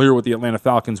pretty clear what the Atlanta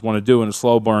Falcons want to do in a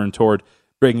slow burn toward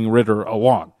bringing Ridder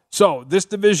along. So this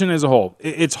division as a whole,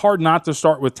 it's hard not to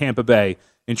start with Tampa Bay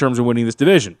in terms of winning this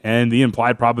division, and the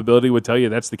implied probability would tell you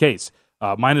that's the case.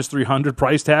 Minus 300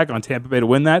 price tag on Tampa Bay to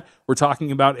win that. We're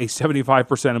talking about a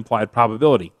 75% implied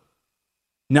probability.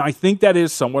 Now, I think that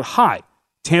is somewhat high.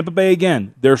 Tampa Bay,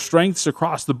 again, their strengths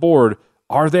across the board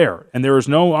are there, and there is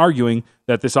no arguing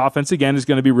that this offense, again, is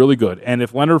going to be really good. And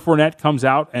if Leonard Fournette comes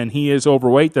out and he is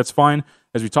overweight, that's fine.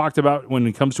 As we talked about when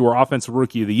it comes to our Offensive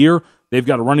Rookie of the Year, they've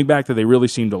got a running back that they really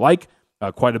seem to like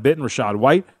quite a bit in Rachaad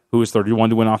White, who is 31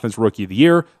 to win Offensive Rookie of the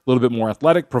Year, a little bit more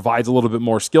athletic, provides a little bit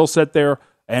more skill set there.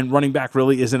 And running back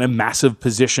really isn't a massive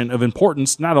position of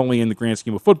importance, not only in the grand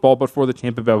scheme of football, but for the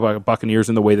Tampa Bay Buccaneers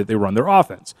and the way that they run their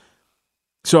offense.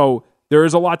 So there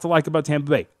is a lot to like about Tampa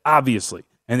Bay, obviously.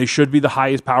 And they should be the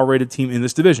highest power-rated team in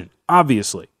this division,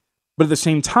 obviously. But at the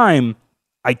same time,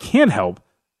 I can't help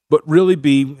but really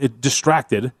be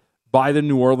distracted by the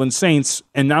New Orleans Saints,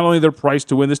 and not only their price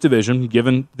to win this division,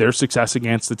 given their success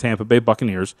against the Tampa Bay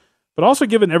Buccaneers, but also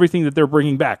given everything that they're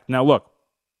bringing back. Now, look,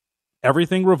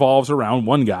 everything revolves around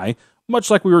one guy, much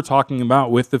like we were talking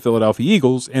about with the Philadelphia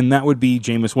Eagles, and that would be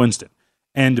Jameis Winston.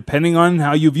 And depending on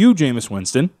how you view Jameis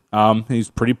Winston, he's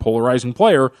a pretty polarizing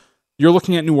player, you're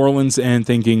looking at New Orleans and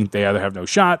thinking they either have no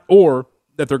shot or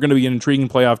that they're going to be an intriguing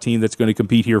playoff team that's going to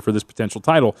compete here for this potential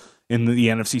title in the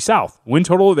NFC South. Win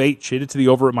total of 8, shaded to the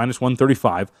over at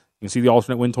 -135. You can see the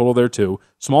alternate win total there too.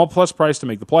 Small plus price to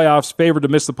make the playoffs, favored to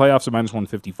miss the playoffs at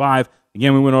 -155.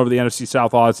 Again, we went over the NFC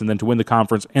South odds and then to win the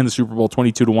conference and the Super Bowl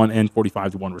 22-1 and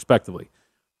 45-1 respectively.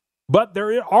 But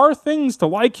there are things to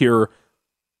like here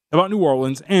about New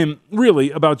Orleans and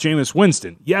really about Jameis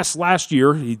Winston. Yes, last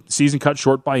year, season cut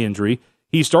short by injury.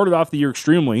 He started off the year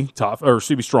extremely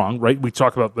strong, right? We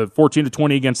talk about the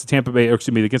 14-20 against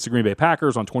the Green Bay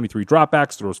Packers on 23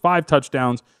 dropbacks, throws 5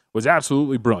 touchdowns, was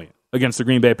absolutely brilliant against the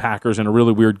Green Bay Packers in a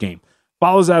really weird game.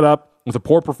 Follows that up with a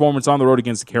poor performance on the road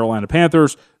against the Carolina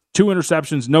Panthers, 2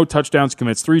 interceptions, no touchdowns,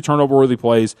 commits 3 turnover-worthy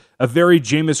plays, a very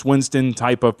Jameis Winston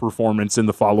type of performance in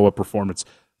the follow-up performance.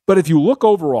 But if you look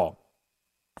overall,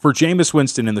 for Jameis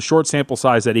Winston in the short sample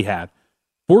size that he had,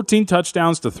 14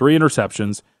 touchdowns to 3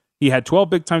 interceptions, he had 12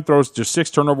 big-time throws, just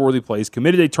 6 turnover-worthy plays,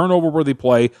 committed a turnover-worthy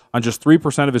play on just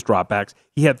 3% of his dropbacks.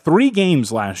 He had 3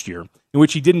 games last year in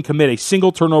which he didn't commit a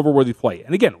single turnover-worthy play.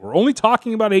 And again, we're only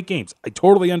talking about 8 games. I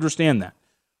totally understand that.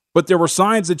 But there were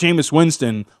signs that Jameis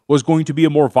Winston was going to be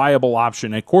a more viable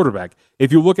option at quarterback.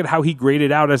 If you look at how he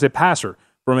graded out as a passer,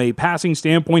 from a passing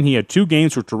standpoint, he had 2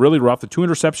 games which were really rough, the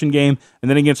 2-interception game, and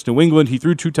then against New England, he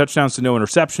threw 2 touchdowns to no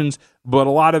interceptions, but a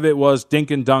lot of it was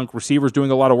dink and dunk, receivers doing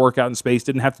a lot of work out in space,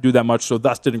 didn't have to do that much, so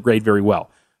thus didn't grade very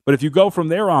well. But if you go from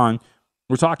there on,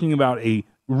 we're talking about a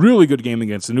really good game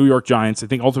against the New York Giants, I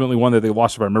think ultimately one that they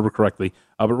lost if I remember correctly,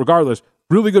 but regardless,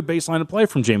 really good baseline of play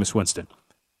from Jameis Winston.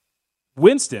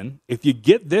 Winston, if you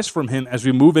get this from him as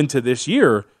we move into this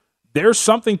year, there's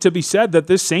something to be said that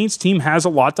this Saints team has a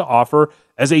lot to offer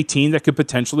as a team that could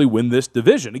potentially win this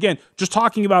division. Again, just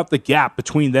talking about the gap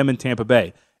between them and Tampa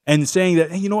Bay and saying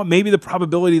that, hey, you know what, maybe the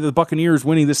probability of the Buccaneers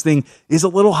winning this thing is a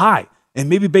little high. And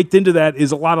maybe baked into that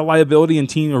is a lot of liability in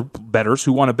team or bettors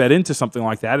who want to bet into something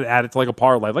like that and add it to like a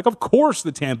parlay. Like, of course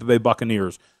the Tampa Bay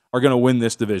Buccaneers are going to win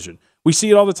this division. We see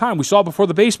it all the time. We saw it before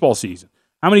the baseball season.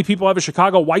 How many people have a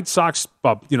Chicago White Sox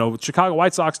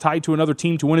tied to another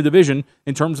team to win a division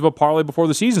in terms of a parlay before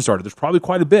the season started? There's probably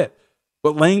quite a bit.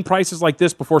 But laying prices like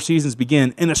this before seasons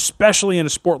begin, and especially in a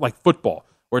sport like football,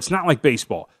 where it's not like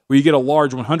baseball, where you get a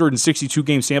large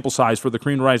 162-game sample size for the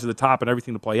cream to rise to the top and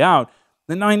everything to play out,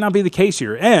 that might not be the case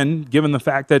here. And given the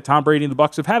fact that Tom Brady and the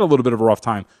Bucs have had a little bit of a rough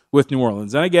time with New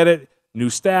Orleans, and I get it,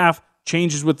 new staff,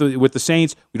 changes with the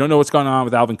Saints. We don't know what's going on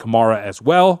with Alvin Kamara as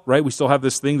well, right? We still have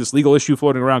this legal issue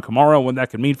floating around Kamara and what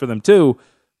that could mean for them too.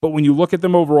 But when you look at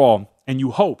them overall, and you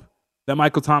hope that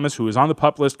Michael Thomas, who is on the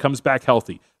PUP list, comes back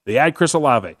healthy. They add Chris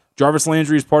Olave. Jarvis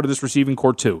Landry is part of this receiving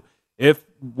core too. If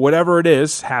whatever it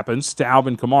is happens to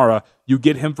Alvin Kamara, you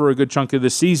get him for a good chunk of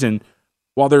this season.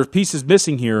 While there's pieces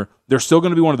missing here, they're still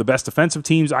going to be one of the best defensive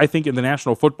teams, I think, in the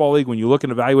National Football League when you look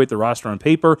and evaluate the roster on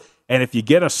paper. And if you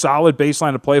get a solid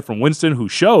baseline of play from Winston, who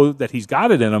showed that he's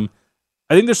got it in him,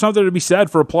 I think there's something to be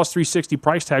said for a plus 360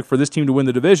 price tag for this team to win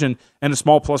the division and a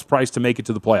small plus price to make it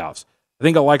to the playoffs. I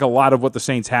think I like a lot of what the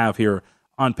Saints have here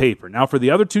on paper. Now, for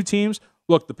the other two teams,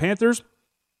 look, the Panthers,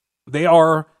 they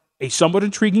are a somewhat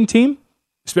intriguing team,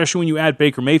 especially when you add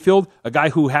Baker Mayfield, a guy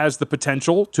who has the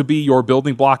potential to be your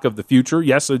building block of the future.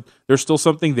 Yes, there's still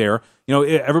something there. You know,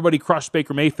 everybody crushed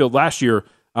Baker Mayfield last year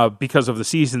because of the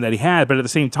season that he had, but at the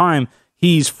same time,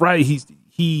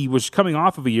 he was coming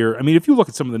off of a year. I mean, if you look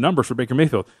at some of the numbers for Baker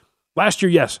Mayfield, last year,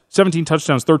 yes, 17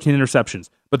 touchdowns, 13 interceptions.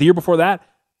 But the year before that,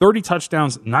 30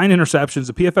 touchdowns, 9 interceptions,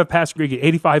 a PFF passing grade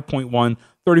 85.1,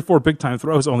 34 big-time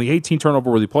throws, only 18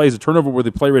 turnover-worthy plays, a turnover-worthy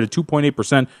play rate of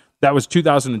 2.8%. That was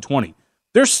 2020.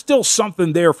 There's still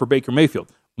something there for Baker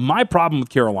Mayfield. My problem with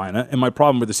Carolina and my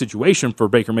problem with the situation for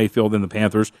Baker Mayfield and the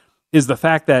Panthers is the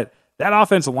fact that that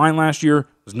offensive line last year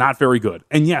was not very good.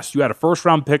 And yes, you had a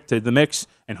first-round pick to the mix,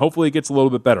 and hopefully it gets a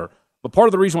little bit better. But part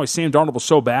of the reason why Sam Darnold was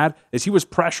so bad is he was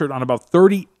pressured on about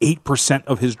 38%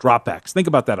 of his dropbacks. Think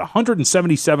about that.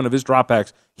 177 of his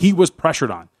dropbacks he was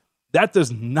pressured on. That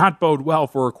does not bode well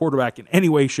for a quarterback in any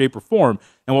way, shape, or form.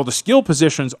 And while the skill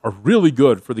positions are really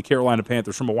good for the Carolina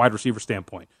Panthers from a wide receiver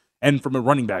standpoint and from a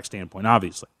running back standpoint,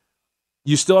 obviously,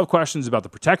 you still have questions about the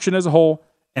protection as a whole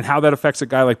and how that affects a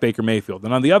guy like Baker Mayfield.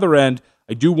 And on the other end,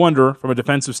 I do wonder from a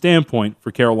defensive standpoint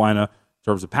for Carolina,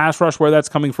 in terms of pass rush, where that's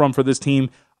coming from for this team.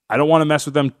 I don't want to mess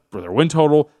with them for their win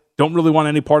total. Don't really want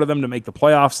any part of them to make the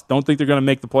playoffs. Don't think they're going to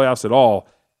make the playoffs at all.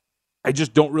 I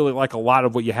just don't really like a lot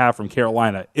of what you have from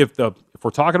Carolina. If we're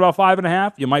talking about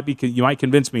 5.5, you might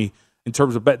convince me in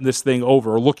terms of betting this thing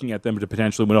over or looking at them to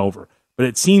potentially win over. But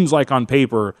it seems like on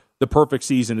paper the perfect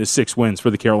season is 6 wins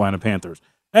for the Carolina Panthers.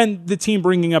 And the team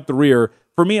bringing up the rear,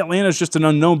 for me, Atlanta is just an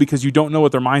unknown because you don't know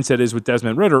what their mindset is with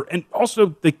Desmond Ridder. And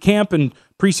also the camp and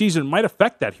preseason might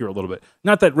affect that here a little bit.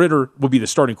 Not that Ridder will be the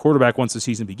starting quarterback once the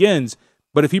season begins,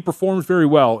 but if he performs very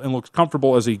well and looks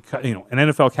comfortable as an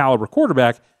NFL caliber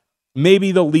quarterback,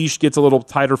 maybe the leash gets a little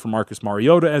tighter for Marcus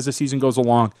Mariota as the season goes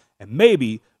along, and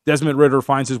maybe Desmond Ridder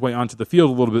finds his way onto the field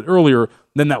a little bit earlier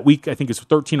than that week, I think it's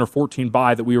 13 or 14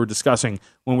 bye that we were discussing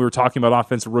when we were talking about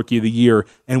Offensive Rookie of the Year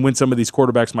and when some of these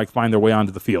quarterbacks might find their way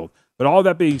onto the field. But all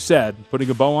that being said, putting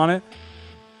a bow on it,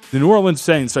 the New Orleans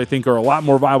Saints, I think, are a lot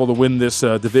more viable to win this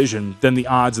division than the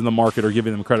odds in the market are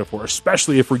giving them credit for,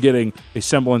 especially if we're getting a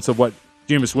semblance of what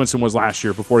Jameis Winston was last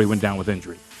year before he went down with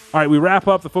injury. All right, we wrap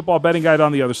up the football betting guide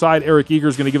on the other side. Eric Eager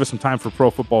is going to give us some time for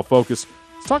Pro Football Focus.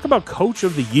 Let's talk about Coach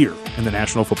of the Year in the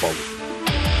National Football League.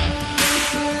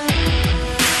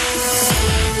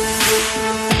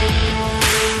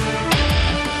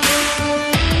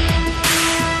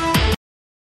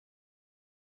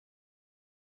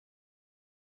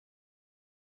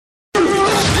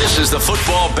 This is the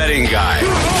Football Betting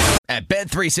Guide. At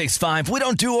Bet365, we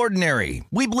don't do ordinary.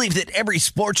 We believe that every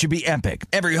sport should be epic.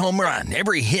 Every home run,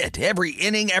 every hit, every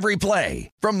inning, every play.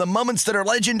 From the moments that are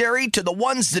legendary to the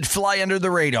ones that fly under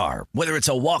the radar. Whether it's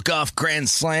a walk-off grand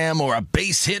slam or a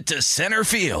base hit to center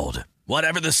field.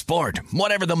 Whatever the sport,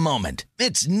 whatever the moment.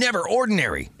 It's never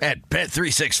ordinary at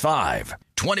Bet365.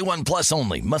 21 plus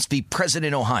only. Must be present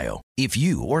in Ohio. If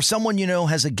you or someone you know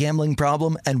has a gambling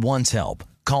problem and wants help,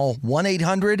 call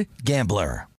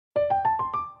 1-800-GAMBLER.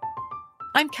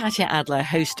 I'm Katya Adler,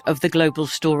 host of The Global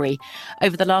Story.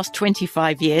 Over the last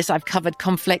 25 years, I've covered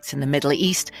conflicts in the Middle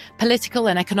East, political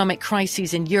and economic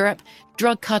crises in Europe,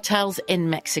 drug cartels in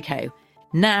Mexico.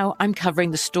 Now I'm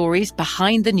covering the stories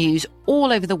behind the news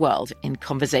all over the world in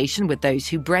conversation with those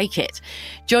who break it.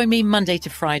 Join me Monday to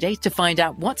Friday to find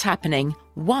out what's happening,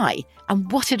 why, and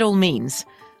what it all means.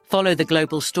 Follow The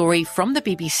Global Story from the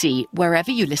BBC wherever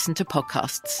you listen to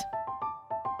podcasts.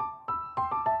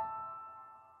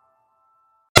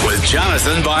 With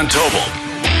Jonathan Von Tobel.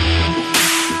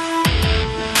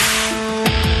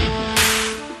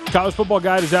 College Football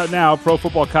Guide is out now. Pro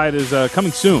Football Guide is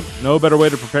coming soon. No better way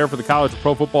to prepare for the college or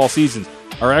pro football seasons.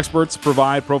 Our experts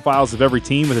provide profiles of every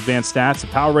team with advanced stats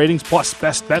and power ratings, plus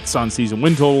best bets on season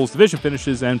win totals, division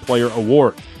finishes, and player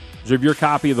awards. Reserve your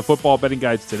copy of the Football Betting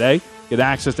Guides today. Get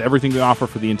access to everything we offer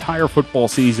for the entire football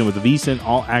season with the VSiN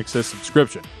All-Access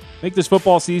subscription. Make this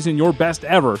football season your best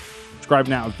ever. Subscribe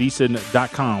now at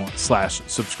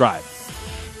vsin.com/subscribe.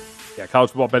 Yeah,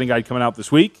 College Football Betting Guide coming out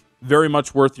this week. Very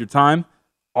much worth your time.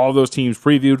 All those teams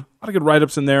previewed. A lot of good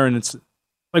write-ups in there, and it's,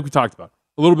 like we talked about,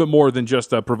 a little bit more than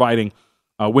just providing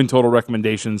win total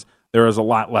recommendations. There is a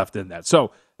lot left in that.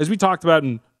 So, as we talked about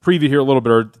and previewed here a little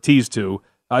bit, or teased to,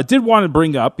 I did want to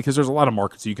bring up, because there's a lot of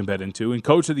markets you can bet into, and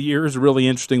Coach of the Year is a really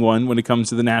interesting one when it comes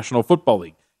to the National Football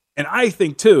League. And I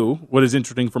think, too, what is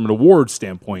interesting from an award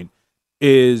standpoint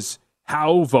is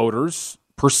how voters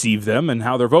perceive them and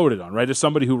how they're voted on, right? As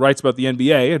somebody who writes about the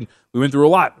NBA, and we went through a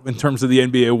lot in terms of the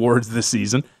NBA awards this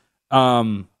season,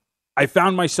 I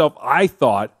found myself, I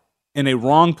thought, in a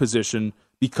wrong position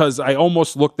because I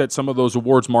almost looked at some of those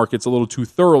awards markets a little too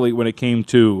thoroughly when it came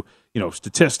to,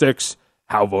 statistics,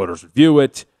 how voters view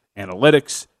it,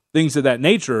 analytics, things of that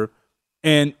nature.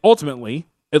 And ultimately,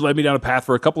 it led me down a path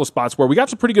for a couple of spots where we got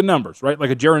some pretty good numbers, right? Like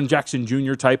a Jaren Jackson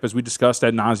Jr. type, as we discussed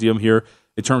ad nauseum here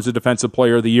in terms of Defensive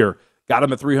Player of the Year. Got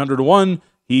him at 300-1.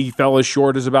 He fell as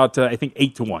short as about,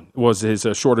 8-1 was his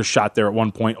shortest shot there at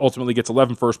one point. Ultimately gets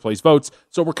 11 first-place votes.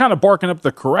 So we're kind of barking up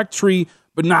the correct tree,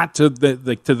 but not to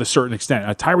the certain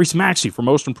extent. Tyrese Maxey for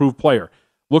Most Improved Player.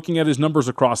 Looking at his numbers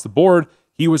across the board,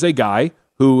 he was a guy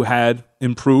who had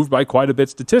improved by quite a bit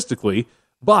statistically,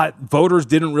 but voters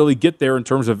didn't really get there in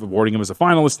terms of awarding him as a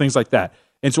finalist, things like that.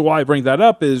 And so why I bring that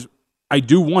up is I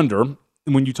do wonder,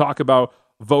 when you talk about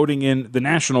voting in the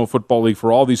National Football League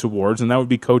for all these awards, and that would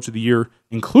be Coach of the Year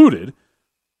included,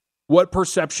 what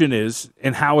perception is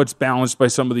and how it's balanced by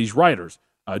some of these writers.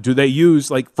 Do they use,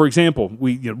 like, for example,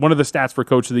 one of the stats for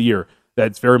Coach of the Year,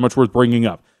 that's very much worth bringing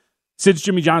up. Since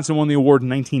Jimmy Johnson won the award in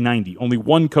 1990, only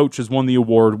one coach has won the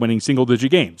award winning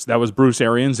single-digit games. That was Bruce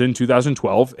Arians in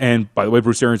 2012. And by the way,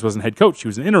 Bruce Arians wasn't head coach. He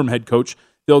was an interim head coach,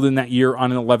 filled in that year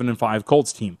on an 11-5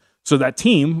 Colts team. So that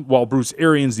team, while Bruce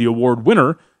Arians, the award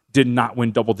winner, did not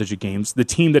win double-digit games, the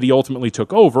team that he ultimately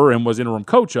took over and was interim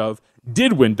coach of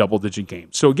did win double-digit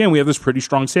games. So again, we have this pretty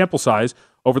strong sample size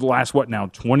over the last, 31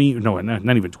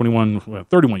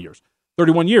 years.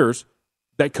 31 years,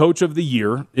 that coach of the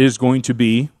year is going to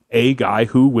be a guy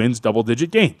who wins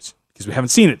double-digit games, because we haven't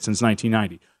seen it since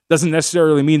 1990. Doesn't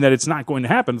necessarily mean that it's not going to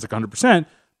happen. It's like 100%,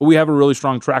 but we have a really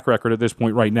strong track record at this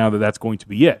point right now that that's going to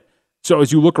be it. So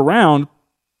as you look around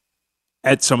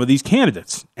at some of these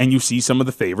candidates, and you see some of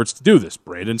the favorites to do this,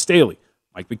 Brandon Staley,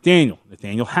 Mike McDaniel,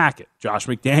 Nathaniel Hackett, Josh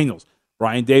McDaniels,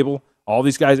 Brian Daboll, all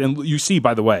these guys, and you see,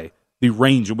 by the way, the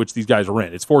range in which these guys are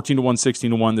in. It's 14-1,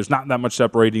 16-1. There's not that much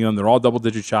separating them. They're all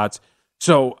double-digit shots.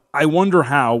 So I wonder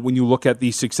how, when you look at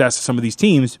the success of some of these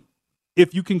teams,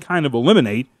 if you can kind of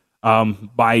eliminate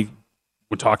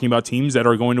we're talking about teams that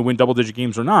are going to win double-digit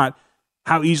games or not,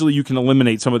 how easily you can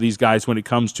eliminate some of these guys when it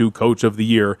comes to coach of the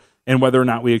year and whether or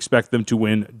not we expect them to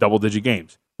win double-digit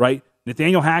games, right?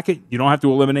 Nathaniel Hackett, you don't have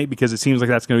to eliminate because it seems like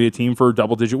that's going to be a team for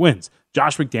double-digit wins.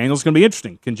 Josh McDaniels is going to be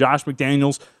interesting. Can Josh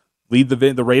McDaniels lead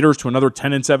the Raiders to another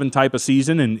 10-7 type of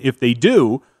season? And if they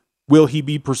do, will he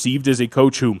be perceived as a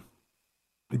coach who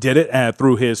did it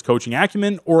through his coaching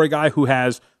acumen, or a guy who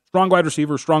has strong wide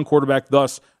receiver, strong quarterback,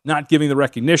 thus not giving the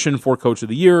recognition for coach of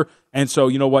the year? And so,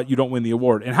 you know what? You don't win the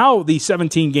award. And how the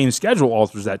 17-game schedule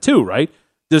alters that too, right?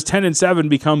 Does 10-7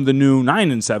 become the new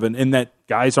 9-7 in that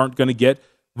guys aren't going to get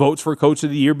votes for coach of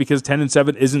the year because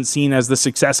 10-7 isn't seen as the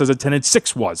success as a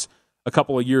 10-6 was a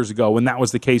couple of years ago when that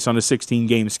was the case on a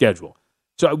 16-game schedule?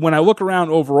 So when I look around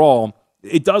overall,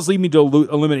 it does lead me to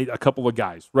eliminate a couple of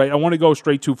guys, right? I want to go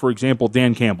straight to, for example,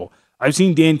 Dan Campbell. I've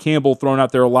seen Dan Campbell thrown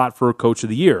out there a lot for coach of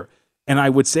the year, and I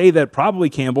would say that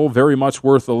probably Campbell very much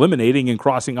worth eliminating and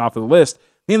crossing off of the list,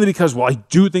 mainly because, well, I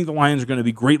do think the Lions are going to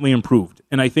be greatly improved,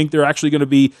 and I think they're actually going to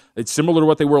be, it's similar to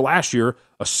what they were last year,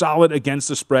 a solid against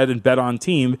the spread and bet on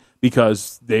team,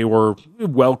 because they were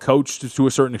well coached to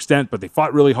a certain extent, but they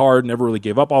fought really hard, never really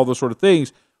gave up, all those sort of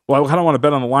things. Well, I kind of want to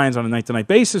bet on the Lions on a night-to-night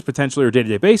basis, potentially, or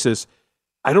day-to-day basis.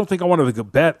 I don't think I want to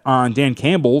bet on Dan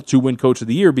Campbell to win coach of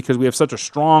the year because we have such a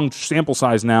strong sample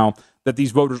size now that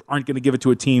these voters aren't going to give it to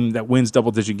a team that wins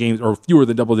double-digit games or fewer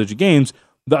than double-digit games.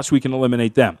 Thus, we can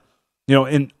eliminate them. You know,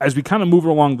 and as we kind of move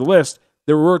along the list,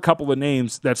 there were a couple of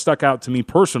names that stuck out to me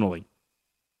personally.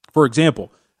 For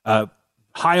example,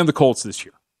 high on the Colts this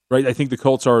year, right? I think the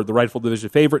Colts are the rightful division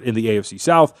favorite in the AFC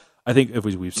South. I think, if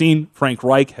we've seen, Frank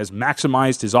Reich has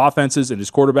maximized his offenses and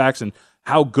his quarterbacks and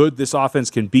how good this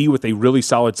offense can be with a really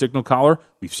solid signal caller.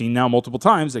 We've seen now multiple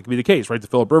times that can be the case, right? The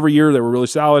Phillip Rivers year, they were really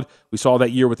solid. We saw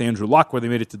that year with Andrew Luck where they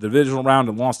made it to the divisional round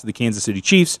and lost to the Kansas City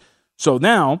Chiefs. So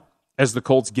now, as the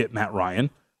Colts get Matt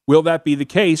Ryan, will that be the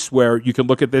case where you can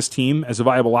look at this team as a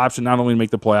viable option not only to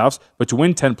make the playoffs, but to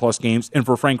win 10-plus games, and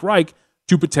for Frank Reich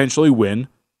to potentially win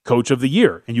coach of the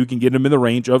year, and you can get him in the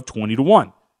range of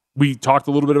 20-1. We talked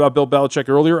a little bit about Bill Belichick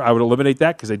earlier. I would eliminate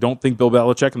that because I don't think Bill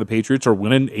Belichick and the Patriots are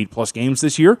winning 8-plus games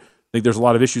this year. I think there's a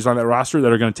lot of issues on that roster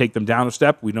that are going to take them down a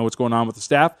step. We know what's going on with the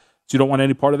staff, so you don't want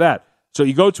any part of that. So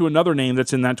you go to another name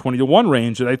that's in that 20-1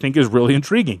 range that I think is really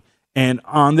intriguing. And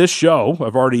on this show,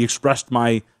 I've already expressed my,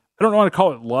 I don't want to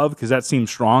call it love because that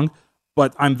seems strong,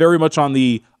 but I'm very much on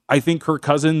the, I think Kirk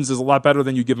Cousins is a lot better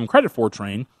than you give him credit for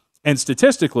train. And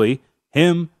statistically,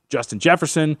 him, Justin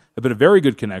Jefferson have been a very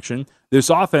good connection. This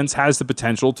offense has the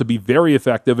potential to be very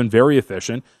effective and very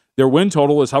efficient. Their win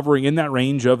total is hovering in that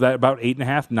range of that about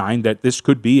 8.5, 9, that this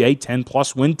could be a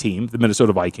 10-plus win team, the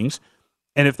Minnesota Vikings.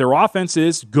 And if their offense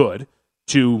is good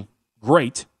to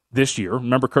great this year,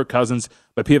 remember Kirk Cousins,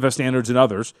 by PFF standards and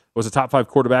others, was a top 5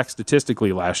 quarterback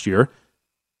statistically last year.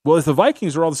 Well, if the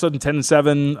Vikings are all of a sudden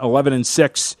 10-7,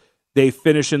 11-6, they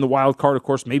finish in the wild card, of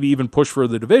course, maybe even push for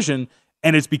the division,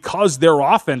 and it's because their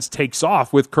offense takes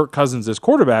off with Kirk Cousins as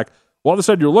quarterback, well, all of a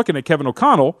sudden you're looking at Kevin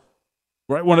O'Connell,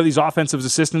 right, one of these offensive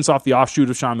assistants off the offshoot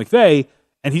of Sean McVay,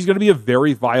 and he's going to be a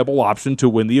very viable option to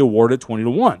win the award at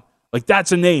 20-1. Like,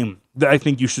 that's a name that I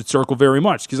think you should circle very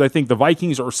much, because I think the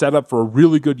Vikings are set up for a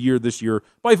really good year this year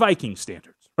by Viking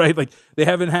standards, right? Like, they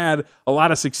haven't had a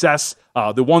lot of success.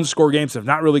 The one-score games have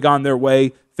not really gone their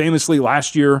way. Famously,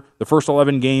 last year, the first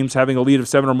 11 games having a lead of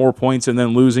 7 or more points and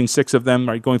then losing 6 of them,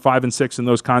 right, going 5-6 in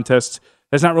those contests,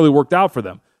 has not really worked out for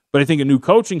them. But I think a new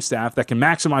coaching staff that can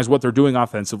maximize what they're doing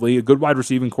offensively, a good wide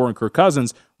receiving core in Kirk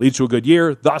Cousins, leads to a good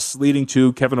year, thus leading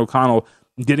to Kevin O'Connell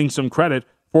getting some credit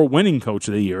for winning coach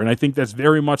of the year. And I think that's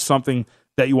very much something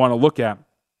that you want to look at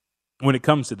when it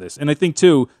comes to this. And I think,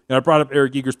 too, I brought up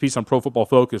Eric Eager's piece on Pro Football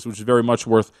Focus, which is very much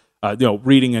worth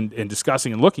reading and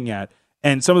discussing and looking at.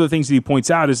 And some of the things that he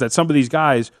points out is that some of these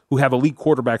guys who have elite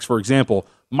quarterbacks, for example,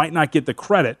 might not get the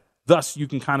credit. Thus, you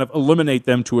can kind of eliminate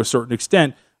them to a certain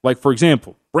extent. Like, for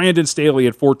example, Brandon Staley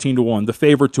at 14-1, the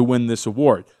favorite to win this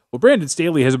award. Well, Brandon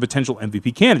Staley has a potential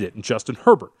MVP candidate in Justin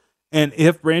Herbert. And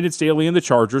if Brandon Staley and the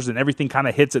Chargers, and everything kind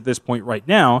of hits at this point right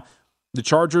now, the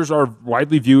Chargers are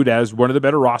widely viewed as one of the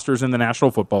better rosters in the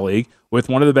National Football League, with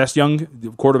one of the best young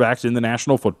quarterbacks in the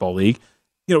National Football League.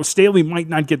 Staley might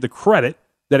not get the credit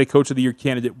that a Coach of the Year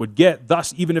candidate would get.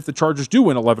 Thus, even if the Chargers do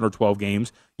win 11 or 12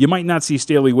 games, you might not see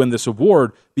Staley win this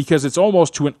award because it's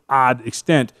almost to an odd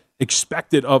extent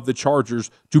expected of the Chargers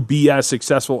to be as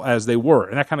successful as they were.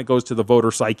 And that kind of goes to the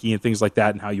voter psyche and things like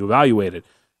that and how you evaluate it.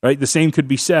 Right? The same could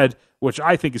be said, which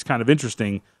I think is kind of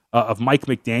interesting, of Mike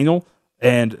McDaniel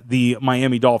and the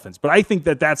Miami Dolphins. But I think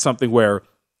that that's something where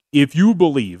if you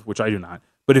believe, which I do not,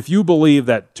 but if you believe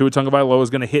that Tua Tagovailoa is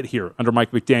going to hit here under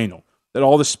Mike McDaniel, that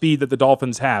all the speed that the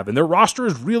Dolphins have, and their roster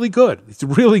is really good. It's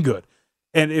really good.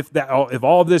 And if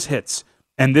all of this hits,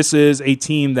 and this is a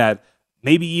team that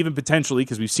maybe even potentially,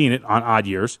 because we've seen it on odd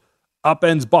years,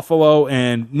 upends Buffalo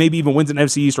and maybe even wins an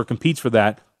NFC East or competes for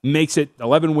that, makes it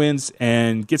 11 wins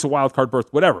and gets a wild card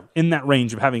berth, whatever, in that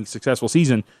range of having a successful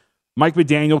season, Mike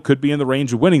McDaniel could be in the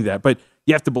range of winning that. But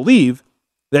you have to believe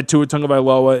that Tua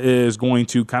Tagovailoa is going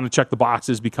to kind of check the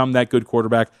boxes, become that good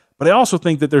quarterback. But I also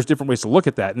think that there's different ways to look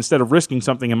at that. Instead of risking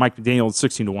something and Mike McDaniel is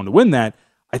 16-1 to win that,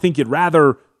 I think you'd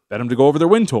rather bet them to go over their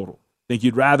win total. I think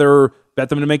you'd rather bet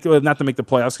them to make, not to make the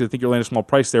playoffs, because I think you're laying a small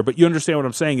price there. But you understand what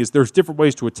I'm saying is there's different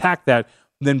ways to attack that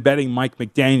than betting Mike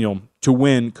McDaniel to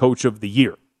win Coach of the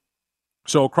Year.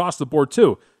 So across the board,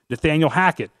 too, Nathaniel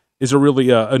Hackett is a really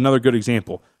another good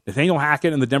example. Nathaniel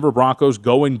Hackett and the Denver Broncos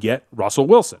go and get Russell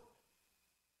Wilson.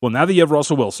 Well, now that you have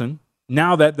Russell Wilson,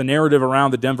 now that the narrative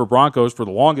around the Denver Broncos for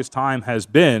the longest time has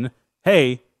been,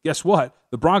 hey, guess what?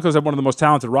 The Broncos have one of the most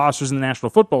talented rosters in the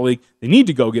National Football League. They need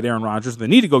to go get Aaron Rodgers. They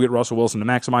need to go get Russell Wilson to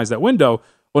maximize that window.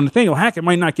 Well, Nathaniel Hackett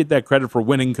might not get that credit for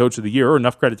winning Coach of the Year or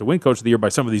enough credit to win Coach of the Year by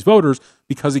some of these voters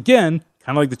because, again,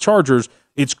 kind of like the Chargers,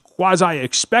 it's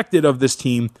quasi-expected of this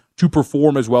team to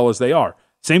perform as well as they are.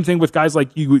 Same thing with guys like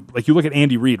you look at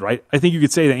Andy Reid, right? I think you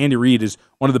could say that Andy Reid is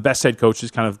one of the best head coaches,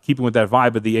 kind of keeping with that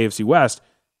vibe of the AFC West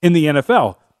in the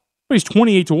NFL. But he's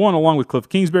 28-1 along with Cliff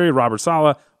Kingsbury, Robert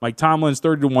Saleh, Mike Tomlin's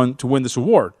 30-1 to win this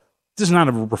award. This is not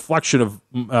a reflection of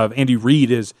Andy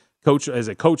Reid as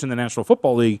a coach in the National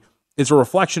Football League. It's a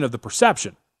reflection of the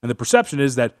perception. And the perception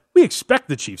is that we expect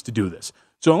the Chiefs to do this.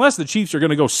 So unless the Chiefs are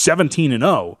going to go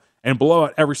 17-0 and blow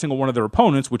out every single one of their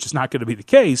opponents, which is not going to be the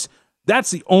case,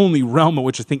 that's the only realm in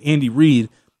which I think Andy Reid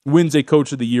wins a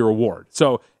Coach of the Year award.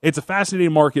 So it's a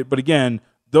fascinating market. But again,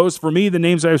 those, for me, the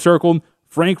names I've circled,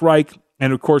 Frank Reich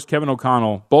and, of course, Kevin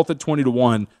O'Connell, both at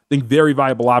 20-1, I think very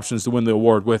viable options to win the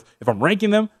award with, if I'm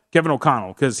ranking them, Kevin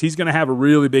O'Connell, because he's going to have a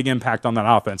really big impact on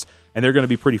that offense, and they're going to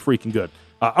be pretty freaking good.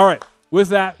 All right, with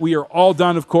that, we are all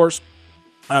done, of course.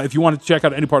 If you want to check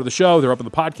out any part of the show, they're up in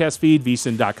the podcast feed,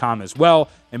 vsin.com as well.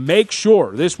 And make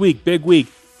sure, this week, big week,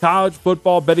 College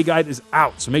Football Betting Guide is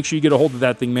out. So make sure you get a hold of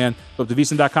that thing, man. Go up to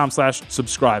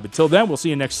vsin.com/subscribe. Until then, we'll see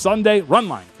you next Sunday. Run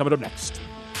Line coming up next.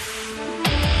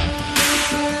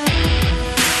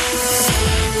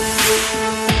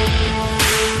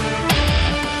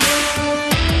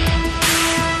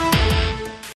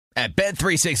 At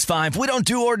Bet365, we don't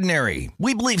do ordinary.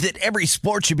 We believe that every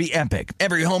sport should be epic.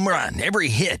 Every home run, every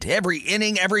hit, every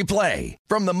inning, every play.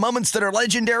 From the moments that are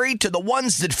legendary to the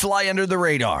ones that fly under the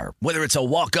radar. Whether it's a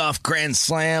walk-off grand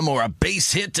slam or a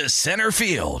base hit to center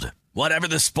field. Whatever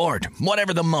the sport,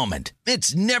 whatever the moment.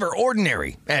 It's never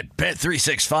ordinary at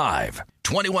Bet365.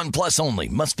 21 plus only.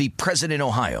 Must be present in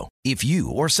Ohio. If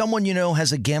you or someone you know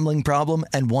has a gambling problem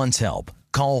and wants help,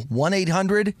 call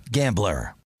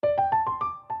 1-800-GAMBLER.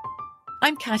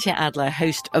 I'm Katya Adler,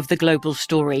 host of The Global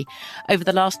Story. Over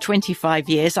the last 25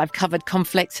 years, I've covered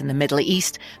conflicts in the Middle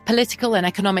East, political and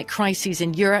economic crises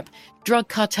in Europe, drug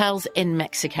cartels in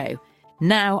Mexico.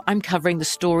 Now I'm covering the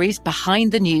stories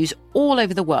behind the news all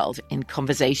over the world in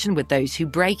conversation with those who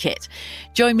break it.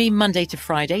 Join me Monday to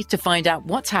Friday to find out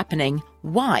what's happening,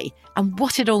 why, and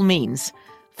what it all means.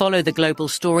 Follow The Global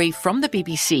Story from the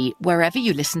BBC wherever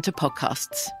you listen to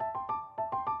podcasts.